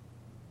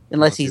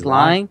 Unless he's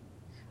lying?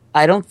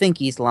 I don't think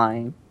he's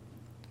lying.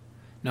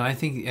 No, I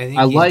think he's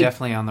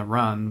definitely on the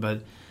run,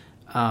 but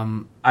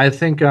I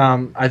think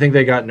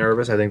they got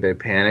nervous. I think they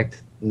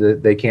panicked.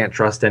 They can't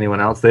trust anyone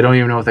else. They don't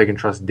even know if they can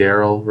trust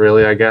Daryl,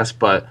 really, I guess.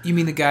 But you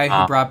mean the guy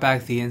who brought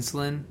back the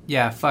insulin?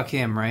 Yeah, fuck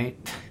him, right?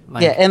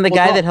 And the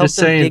guy that helped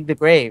them dig the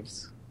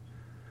graves.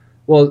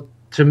 Well,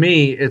 to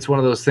me, it's one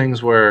of those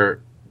things where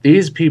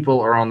these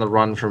people are on the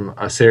run from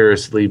a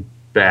seriously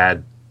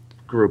bad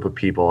group of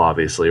people,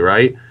 obviously,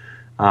 right?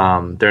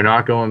 They're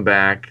not going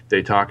back.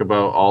 They talk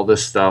about all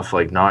this stuff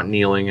like not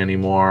kneeling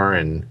anymore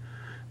and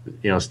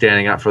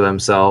standing up for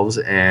themselves.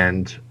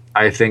 And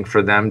I think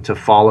for them to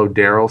follow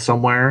Daryl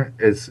somewhere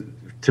is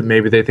to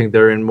maybe they think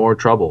they're in more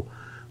trouble.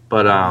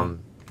 But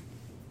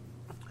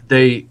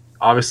they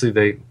obviously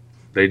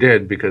they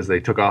did because they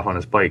took off on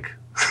his bike.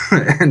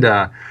 And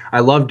I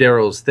love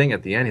Daryl's thing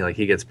at the end.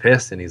 He gets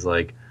pissed and he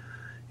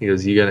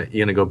goes, you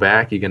gonna go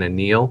back? You gonna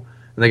kneel?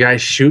 And the guy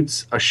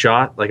shoots a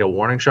shot, like a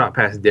warning shot,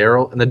 past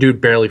Daryl, and the dude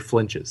barely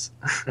flinches.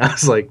 I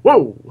was like,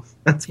 whoa,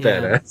 that's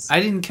badass. I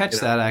didn't catch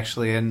that,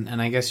 actually,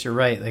 and I guess you're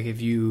right. Like,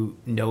 if you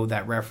know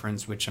that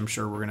reference, which I'm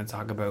sure we're going to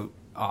talk about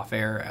off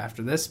air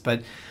after this,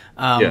 but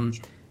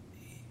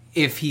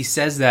if he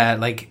says that,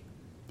 like,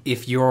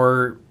 if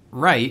you're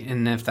right,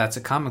 and if that's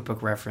a comic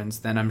book reference,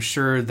 then I'm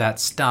sure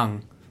that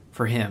stung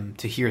for him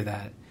to hear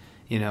that,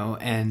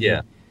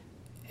 and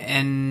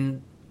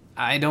and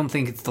I don't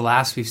think it's the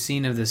last we've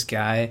seen of this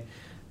guy.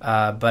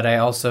 But I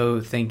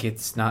also think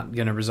it's not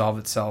going to resolve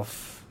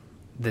itself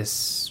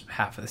this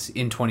half of this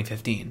in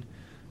 2015.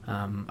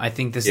 I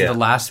think this is the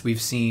last we've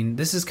seen.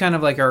 This is kind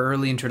of like our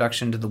early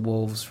introduction to the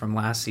Wolves from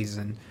last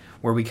season,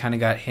 where we kind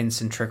of got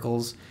hints and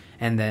trickles,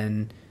 and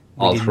then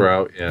all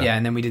throughout,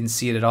 and then we didn't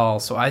see it at all.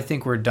 So I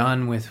think we're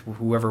done with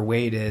whoever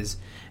Wade is,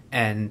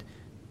 and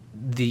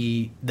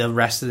the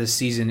rest of the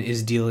season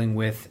is dealing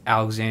with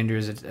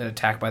Alexandria's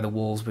attack by the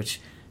Wolves, which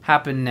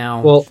happened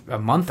now a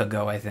month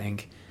ago, I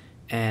think.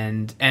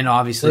 And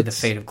obviously the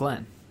fate of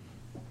Glenn.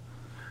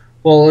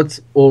 Well,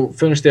 we'll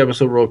finish the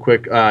episode real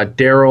quick.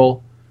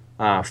 Daryl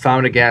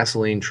found a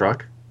gasoline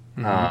truck,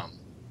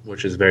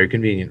 which is very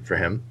convenient for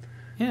him.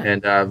 Yeah.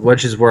 And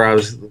which is where I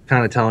was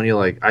kind of telling you,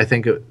 like, I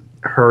think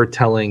her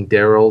telling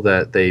Daryl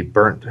that they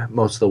burnt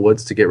most of the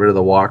woods to get rid of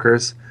the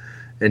walkers,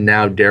 and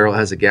now Daryl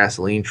has a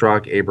gasoline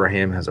truck,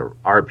 Abraham has a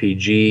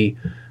RPG.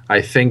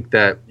 I think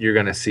that you're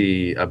going to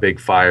see a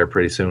big fire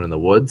pretty soon in the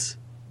woods.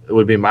 It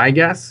would be my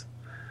guess.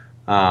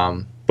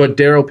 But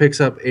Daryl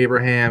picks up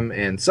Abraham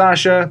and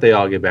Sasha. They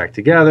all get back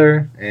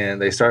together,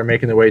 and they start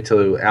making their way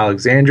to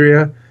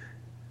Alexandria.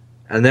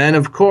 And then,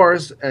 of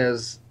course,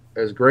 as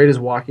great as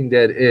Walking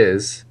Dead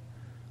is,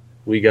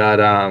 we got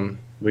a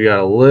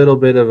little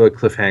bit of a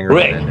cliffhanger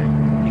Rick,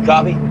 ending. You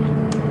copy?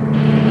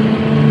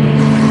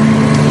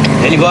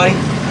 Anybody?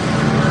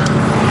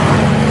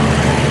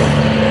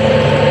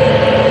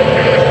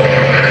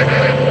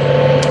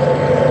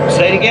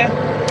 Say it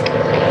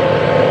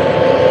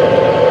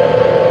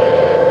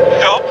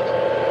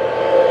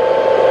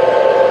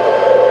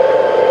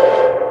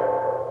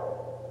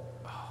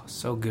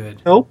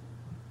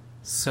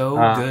So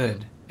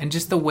good. And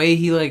just the way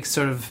he like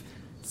sort of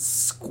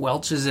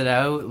squelches it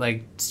out,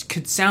 like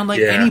could sound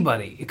like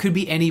anybody. It could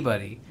be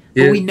anybody.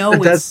 But we know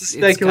that's the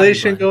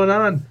speculation going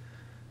on.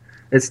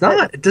 It's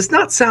not. It does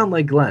not sound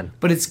like Glenn.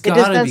 But it's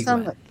gotta be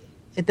Glenn.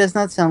 It does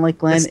not sound like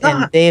Glenn, It's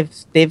not. and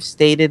they've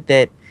stated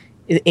that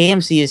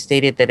AMC has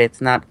stated that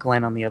it's not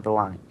Glenn on the other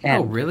line.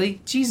 And, oh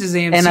really? Jesus,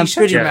 AMC, and I'm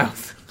shut your pretty-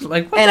 mouth.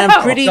 Like what and the I'm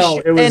hell? pretty No,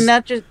 sure, it was- and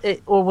not just,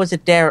 or was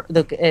it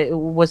Daryl?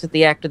 Was it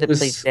the actor that was-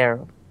 plays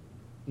Daryl?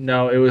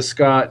 No, it was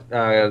Scott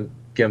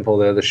Gimple,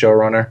 there, the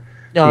showrunner.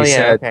 Oh he yeah,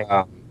 said,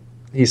 okay.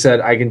 he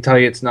said, I can tell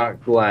you it's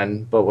not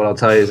Glenn, but what I'll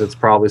tell you is it's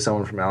probably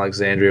someone from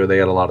Alexandria. They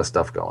got a lot of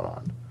stuff going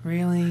on.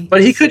 Really?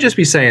 But he could just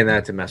be saying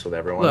that to mess with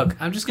everyone. Look,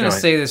 I'm just gonna You know,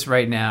 say this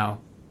right now.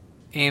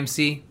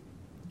 AMC,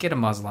 get a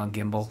muzzle on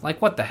Gimbal.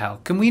 Like, what the hell?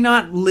 Can we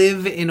not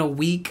live in a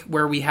week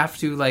where we have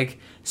to like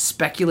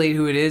speculate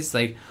who it is?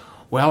 Like,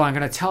 well, I'm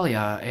gonna tell you,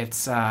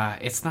 it's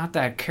not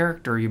that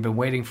character you've been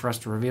waiting for us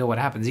to reveal what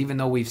happens. Even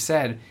though we've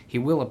said he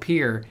will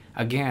appear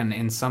again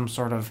in some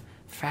sort of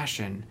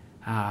fashion.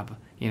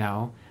 You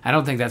know, I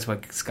don't think that's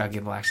what Scott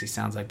Gimple actually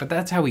sounds like, but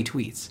that's how he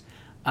tweets.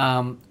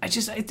 I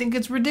think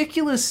it's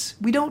ridiculous.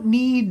 We don't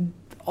need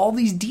all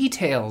these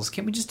details.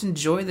 Can't we just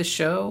enjoy the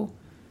show?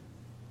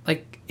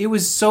 Like, it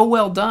was so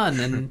well done,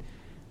 and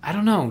I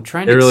don't know,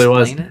 trying to it really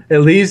was. explain It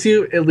leaves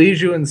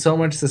you in so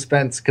much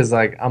suspense because,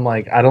 like, I'm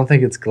like, I don't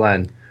think it's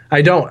Glenn.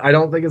 I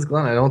don't think it's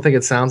Glenn. I don't think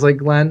it sounds like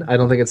Glenn. I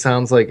don't think it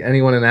sounds like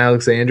anyone in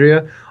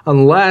Alexandria,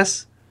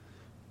 unless.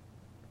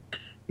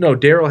 No,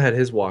 Daryl had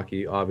his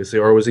walkie, obviously,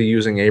 or was he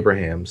using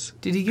Abraham's?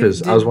 Did he give?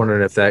 Because I was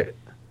wondering if that.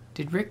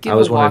 Did Rick give I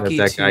was a wondering if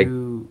walkie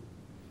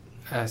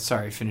that to?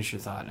 Sorry, finish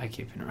your thought. I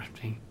keep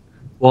interrupting.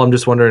 Well, I'm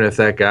just wondering if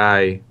that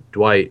guy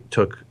Dwight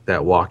took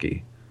that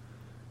walkie.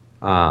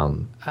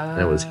 And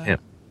it was him.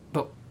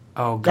 But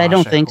oh gosh, I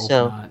don't think hope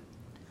so. not.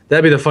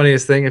 That'd be the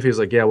funniest thing if he was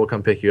like, "Yeah, we'll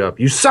come pick you up."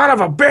 You son of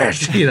a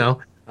bitch, you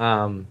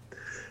know.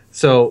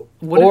 So,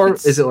 What if or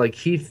it's- is it like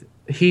Heath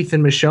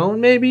and Michonne?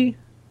 Maybe.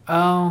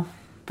 Oh,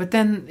 but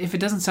then if it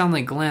doesn't sound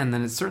like Glenn,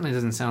 then it certainly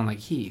doesn't sound like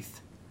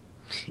Heath.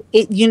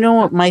 You know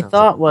what my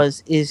thought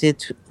was? Is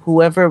it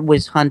whoever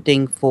was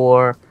hunting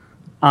for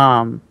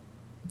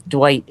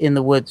Dwight in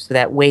the woods,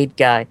 that Wade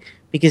guy,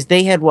 because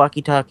they had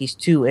walkie-talkies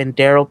too, and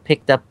Daryl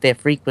picked up their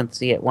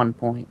frequency at one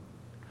point.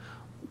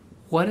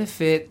 What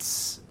if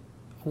it's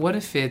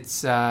Rick,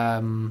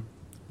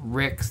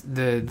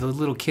 the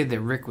little kid that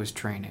Rick was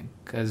training?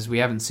 Because we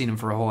haven't seen him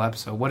for a whole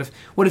episode.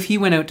 What if he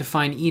went out to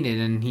find Enid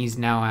and he's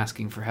now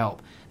asking for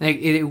help? Like,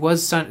 it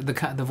was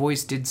the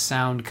voice did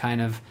sound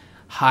kind of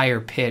higher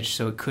pitched,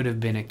 so it could have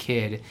been a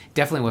kid.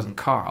 Definitely wasn't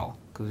Carl,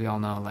 because we all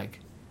know like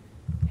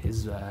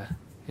his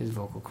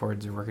vocal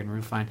cords are working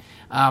real fine.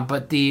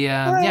 But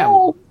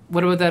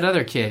what about that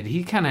other kid?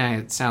 He kind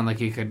of sounded like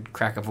he could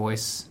crack a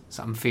voice,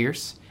 something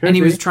fierce, and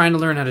he was trying to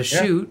learn how to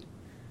shoot.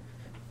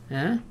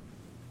 Yeah.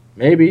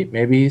 Maybe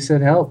he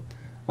said help.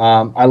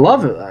 I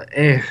love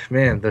it.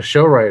 Man, the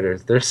show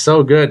writers, they're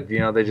so good. You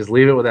know, they just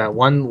leave it with that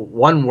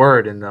one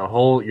word, and your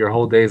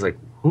whole day is like,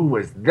 who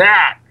was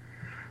that?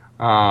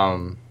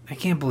 I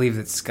can't believe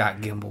that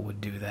Scott Gimple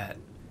would do that.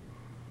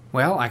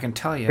 Well, I can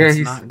tell you, Yeah, it's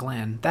he's- not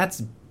Glenn.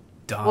 That's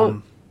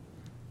dumb.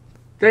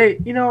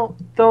 Well,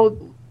 though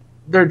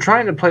they're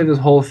trying to play this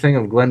whole thing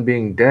of Glenn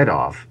being dead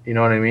off. You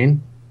know what I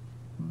mean?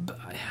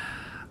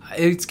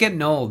 It's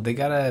getting old. They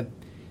gotta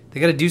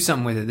do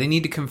something with it. They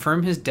need to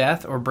confirm his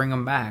death or bring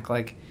him back.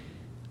 Like,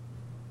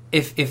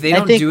 if they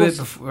don't do it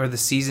before the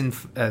season,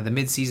 the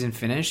mid-season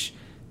finish,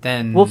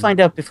 then We'll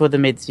find out before the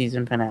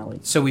mid-season finale.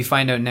 So we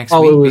find out next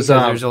Oh, week it was,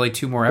 because there's only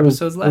 2 more it was-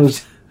 episodes it left.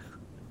 was-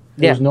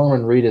 It Yeah. was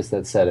Norman Reedus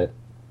that said it.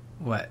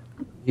 What?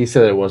 He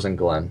said it wasn't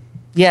Glenn.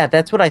 Yeah,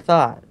 that's what I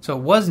thought. So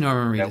it was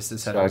Norman Yep, Reedus that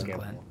said it Scott wasn't Gimple.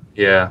 Glenn.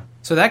 Yeah.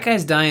 So that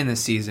guy's dying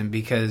this season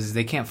because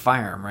they can't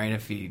fire him, right?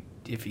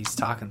 If he's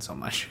talking so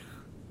much.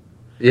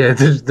 Yeah,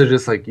 they're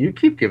just like, you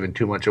keep giving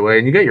too much away,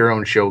 and you got your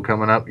own show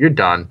coming up. You're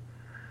done.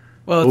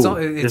 Well, Ooh,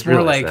 it's just more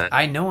realized like that.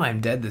 I know I'm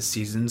dead this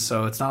season,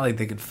 so it's not like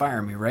they could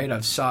fire me, right?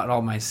 I've shot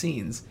all my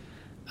scenes.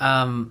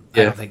 I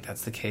don't think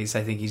that's the case.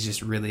 I think he's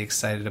just really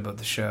excited about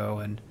the show,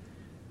 and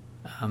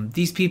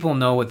these people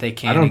know what they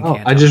can I don't and know.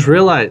 can't. I just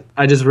realized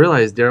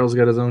Daryl's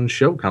got his own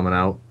show coming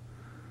out.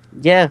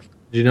 Yeah,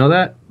 Did you know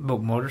that?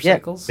 about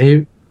motorcycles.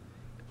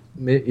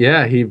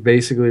 Yeah, he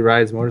basically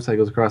rides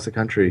motorcycles across the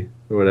country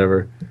or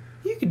whatever.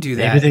 You could do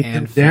that. Maybe they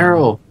and kill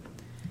Daryl.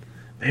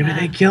 Maybe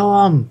they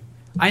kill him.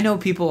 I know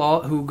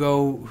people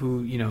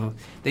who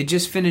they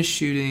just finished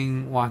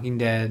shooting Walking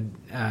Dead,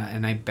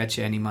 and I bet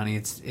you any money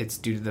it's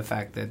due to the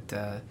fact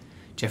that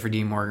Jeffrey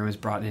Dean Morgan was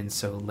brought in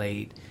so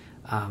late.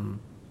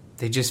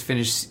 They just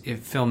finished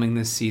filming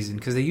this season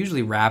because they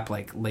usually wrap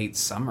like late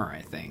summer,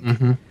 I think.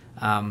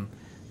 Mm-hmm.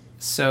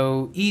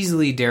 So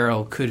easily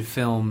Daryl could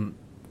film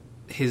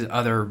his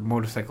other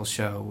motorcycle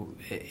show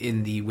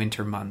in the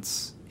winter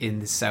months in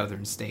the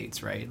southern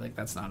states, right? Like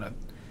that's not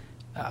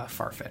a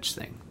far-fetched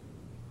thing.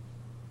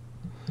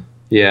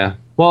 Yeah.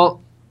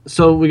 Well,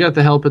 so we got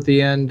the help at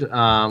the end.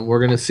 We're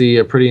going to see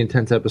a pretty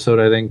intense episode,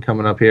 I think,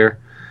 coming up here.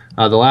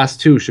 The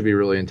last two should be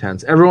really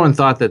intense. Everyone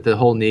thought that the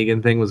whole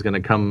Negan thing was going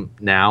to come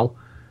now.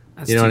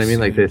 That's You know too what I mean?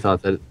 Like soon. they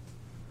thought that.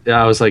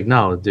 Yeah, I was like,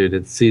 no, dude,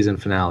 it's season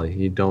finale.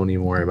 You don't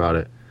even worry about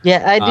it.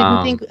 Yeah, I didn't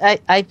Um, think.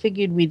 I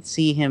figured we'd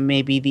see him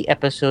maybe the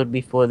episode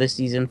before the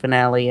season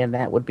finale, and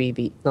that would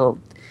be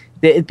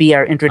it'd be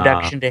our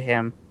introduction to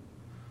him.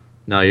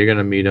 No, you're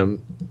gonna meet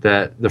him.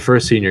 The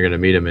first scene you're gonna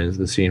meet him in is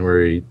the scene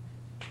where he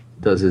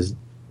does his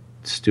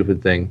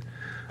stupid thing.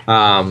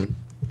 But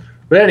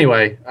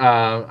anyway,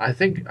 I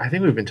think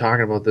we've been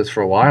talking about this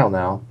for a while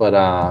now. But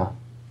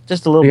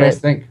Just a what little do you guys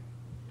bit. think?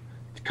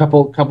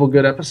 Couple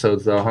good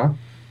episodes though, huh?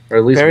 Or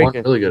at least Very one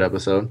good. really good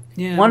episode.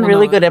 Yeah, One well,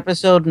 really no, good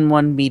episode and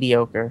one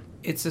mediocre.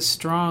 It's a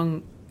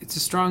strong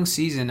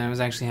season. I was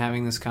actually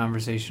having this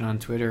conversation on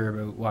Twitter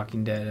about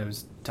Walking Dead. I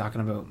was talking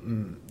about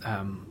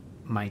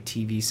my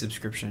TV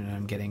subscription,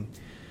 and I'm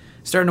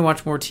starting to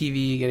watch more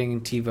TV,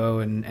 getting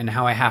TiVo, and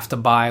how I have to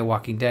buy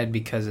Walking Dead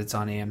because it's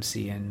on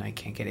AMC and I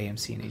can't get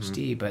AMC in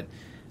HD. But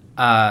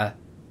I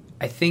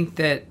think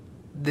that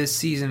this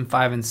season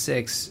 5 and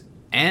 6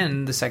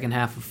 and the second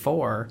half of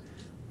 4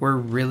 were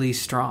really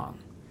strong.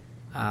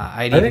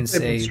 I'd I even think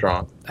they've been say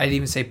strong. I'd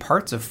even say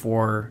parts of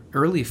 4,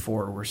 early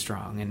 4 were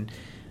strong, and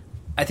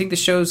I think the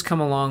show's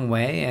come a long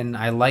way, and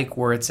I like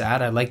where it's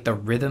at. I like the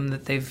rhythm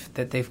that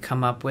they've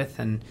come up with,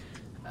 and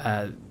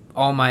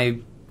all my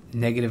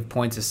negative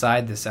points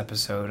aside, this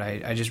episode,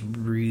 I just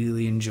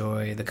really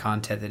enjoy the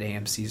content that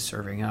AMC is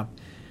serving up.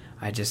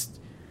 I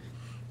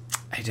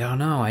don't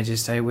know. I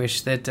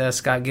wish that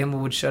Scott Gimble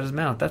would shut his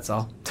mouth. That's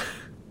all.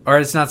 Or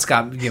it's not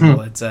Scott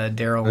Gimble. It's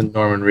Daryl And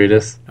Norman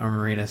Reedus.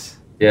 Reedus.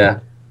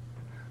 Yeah.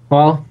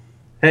 Well,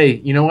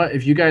 hey, you know what?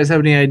 If you guys have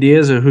any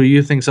ideas of who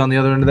you think's on the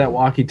other end of that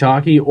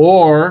walkie-talkie,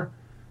 or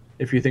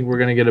if you think we're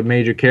going to get a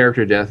major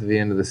character death at the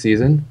end of the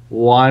season,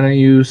 why don't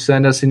you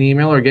send us an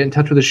email or get in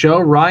touch with the show?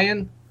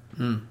 Ryan,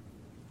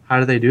 how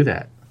do they do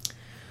that?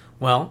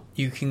 Well,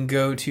 you can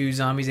go to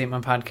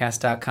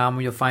zombies8mypodcast.com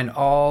where you'll find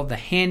all the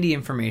handy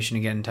information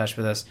to get in touch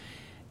with us.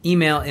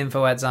 Email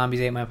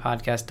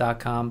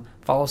info@zombies8mypodcast.com.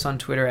 Follow us on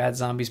Twitter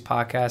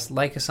 @ZombiesPodcast.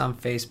 Like us on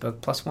Facebook.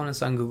 +1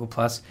 us on Google+.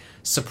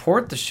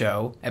 Support the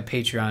show at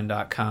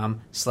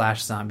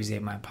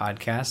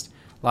patreon.com/zombies8mypodcast.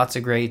 Lots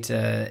of great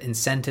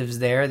incentives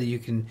there that you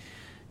can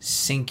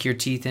sink your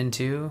teeth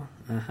into.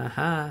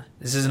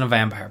 This isn't a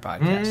vampire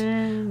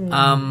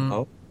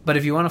podcast. But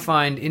if you want to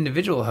find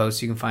individual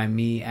hosts, you can find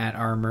me at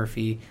R.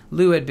 Murphy,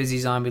 Lou at Busy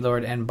Zombie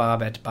Lord, and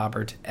Bob at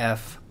Bobbert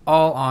F,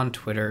 all on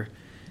Twitter.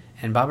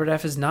 And Bobbert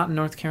F is not in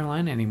North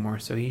Carolina anymore,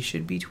 so he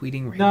should be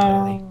tweeting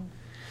regularly.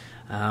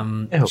 I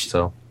hope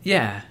so.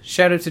 Yeah.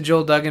 Shout out to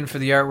Joel Duggan for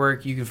the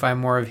artwork. You can find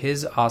more of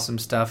his awesome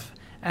stuff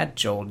at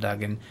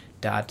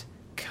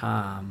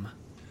joelduggan.com.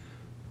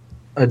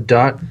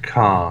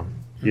 .com.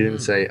 You didn't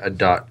say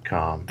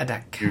 .com.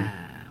 .com.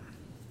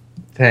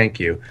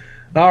 Thank you.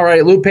 All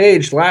right, Lou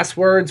Page, last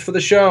words for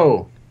the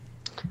show.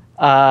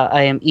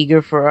 I am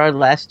eager for our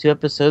last 2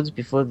 episodes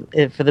before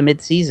for the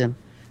mid-season.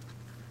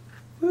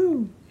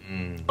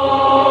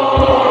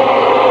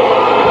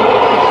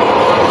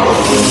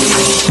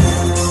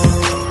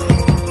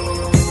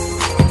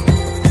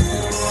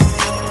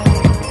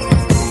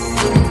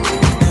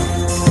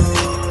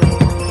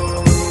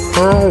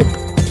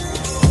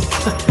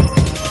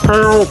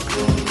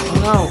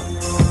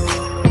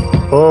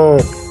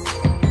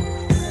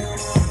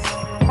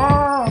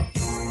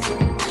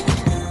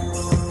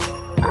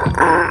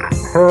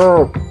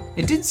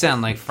 It did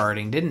sound like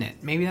farting, didn't it?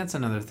 Maybe that's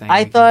another thing.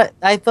 I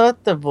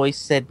thought the voice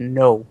said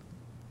no,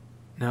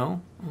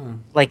 No? Oh.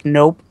 like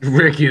nope.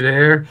 Rick, you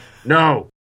there? No.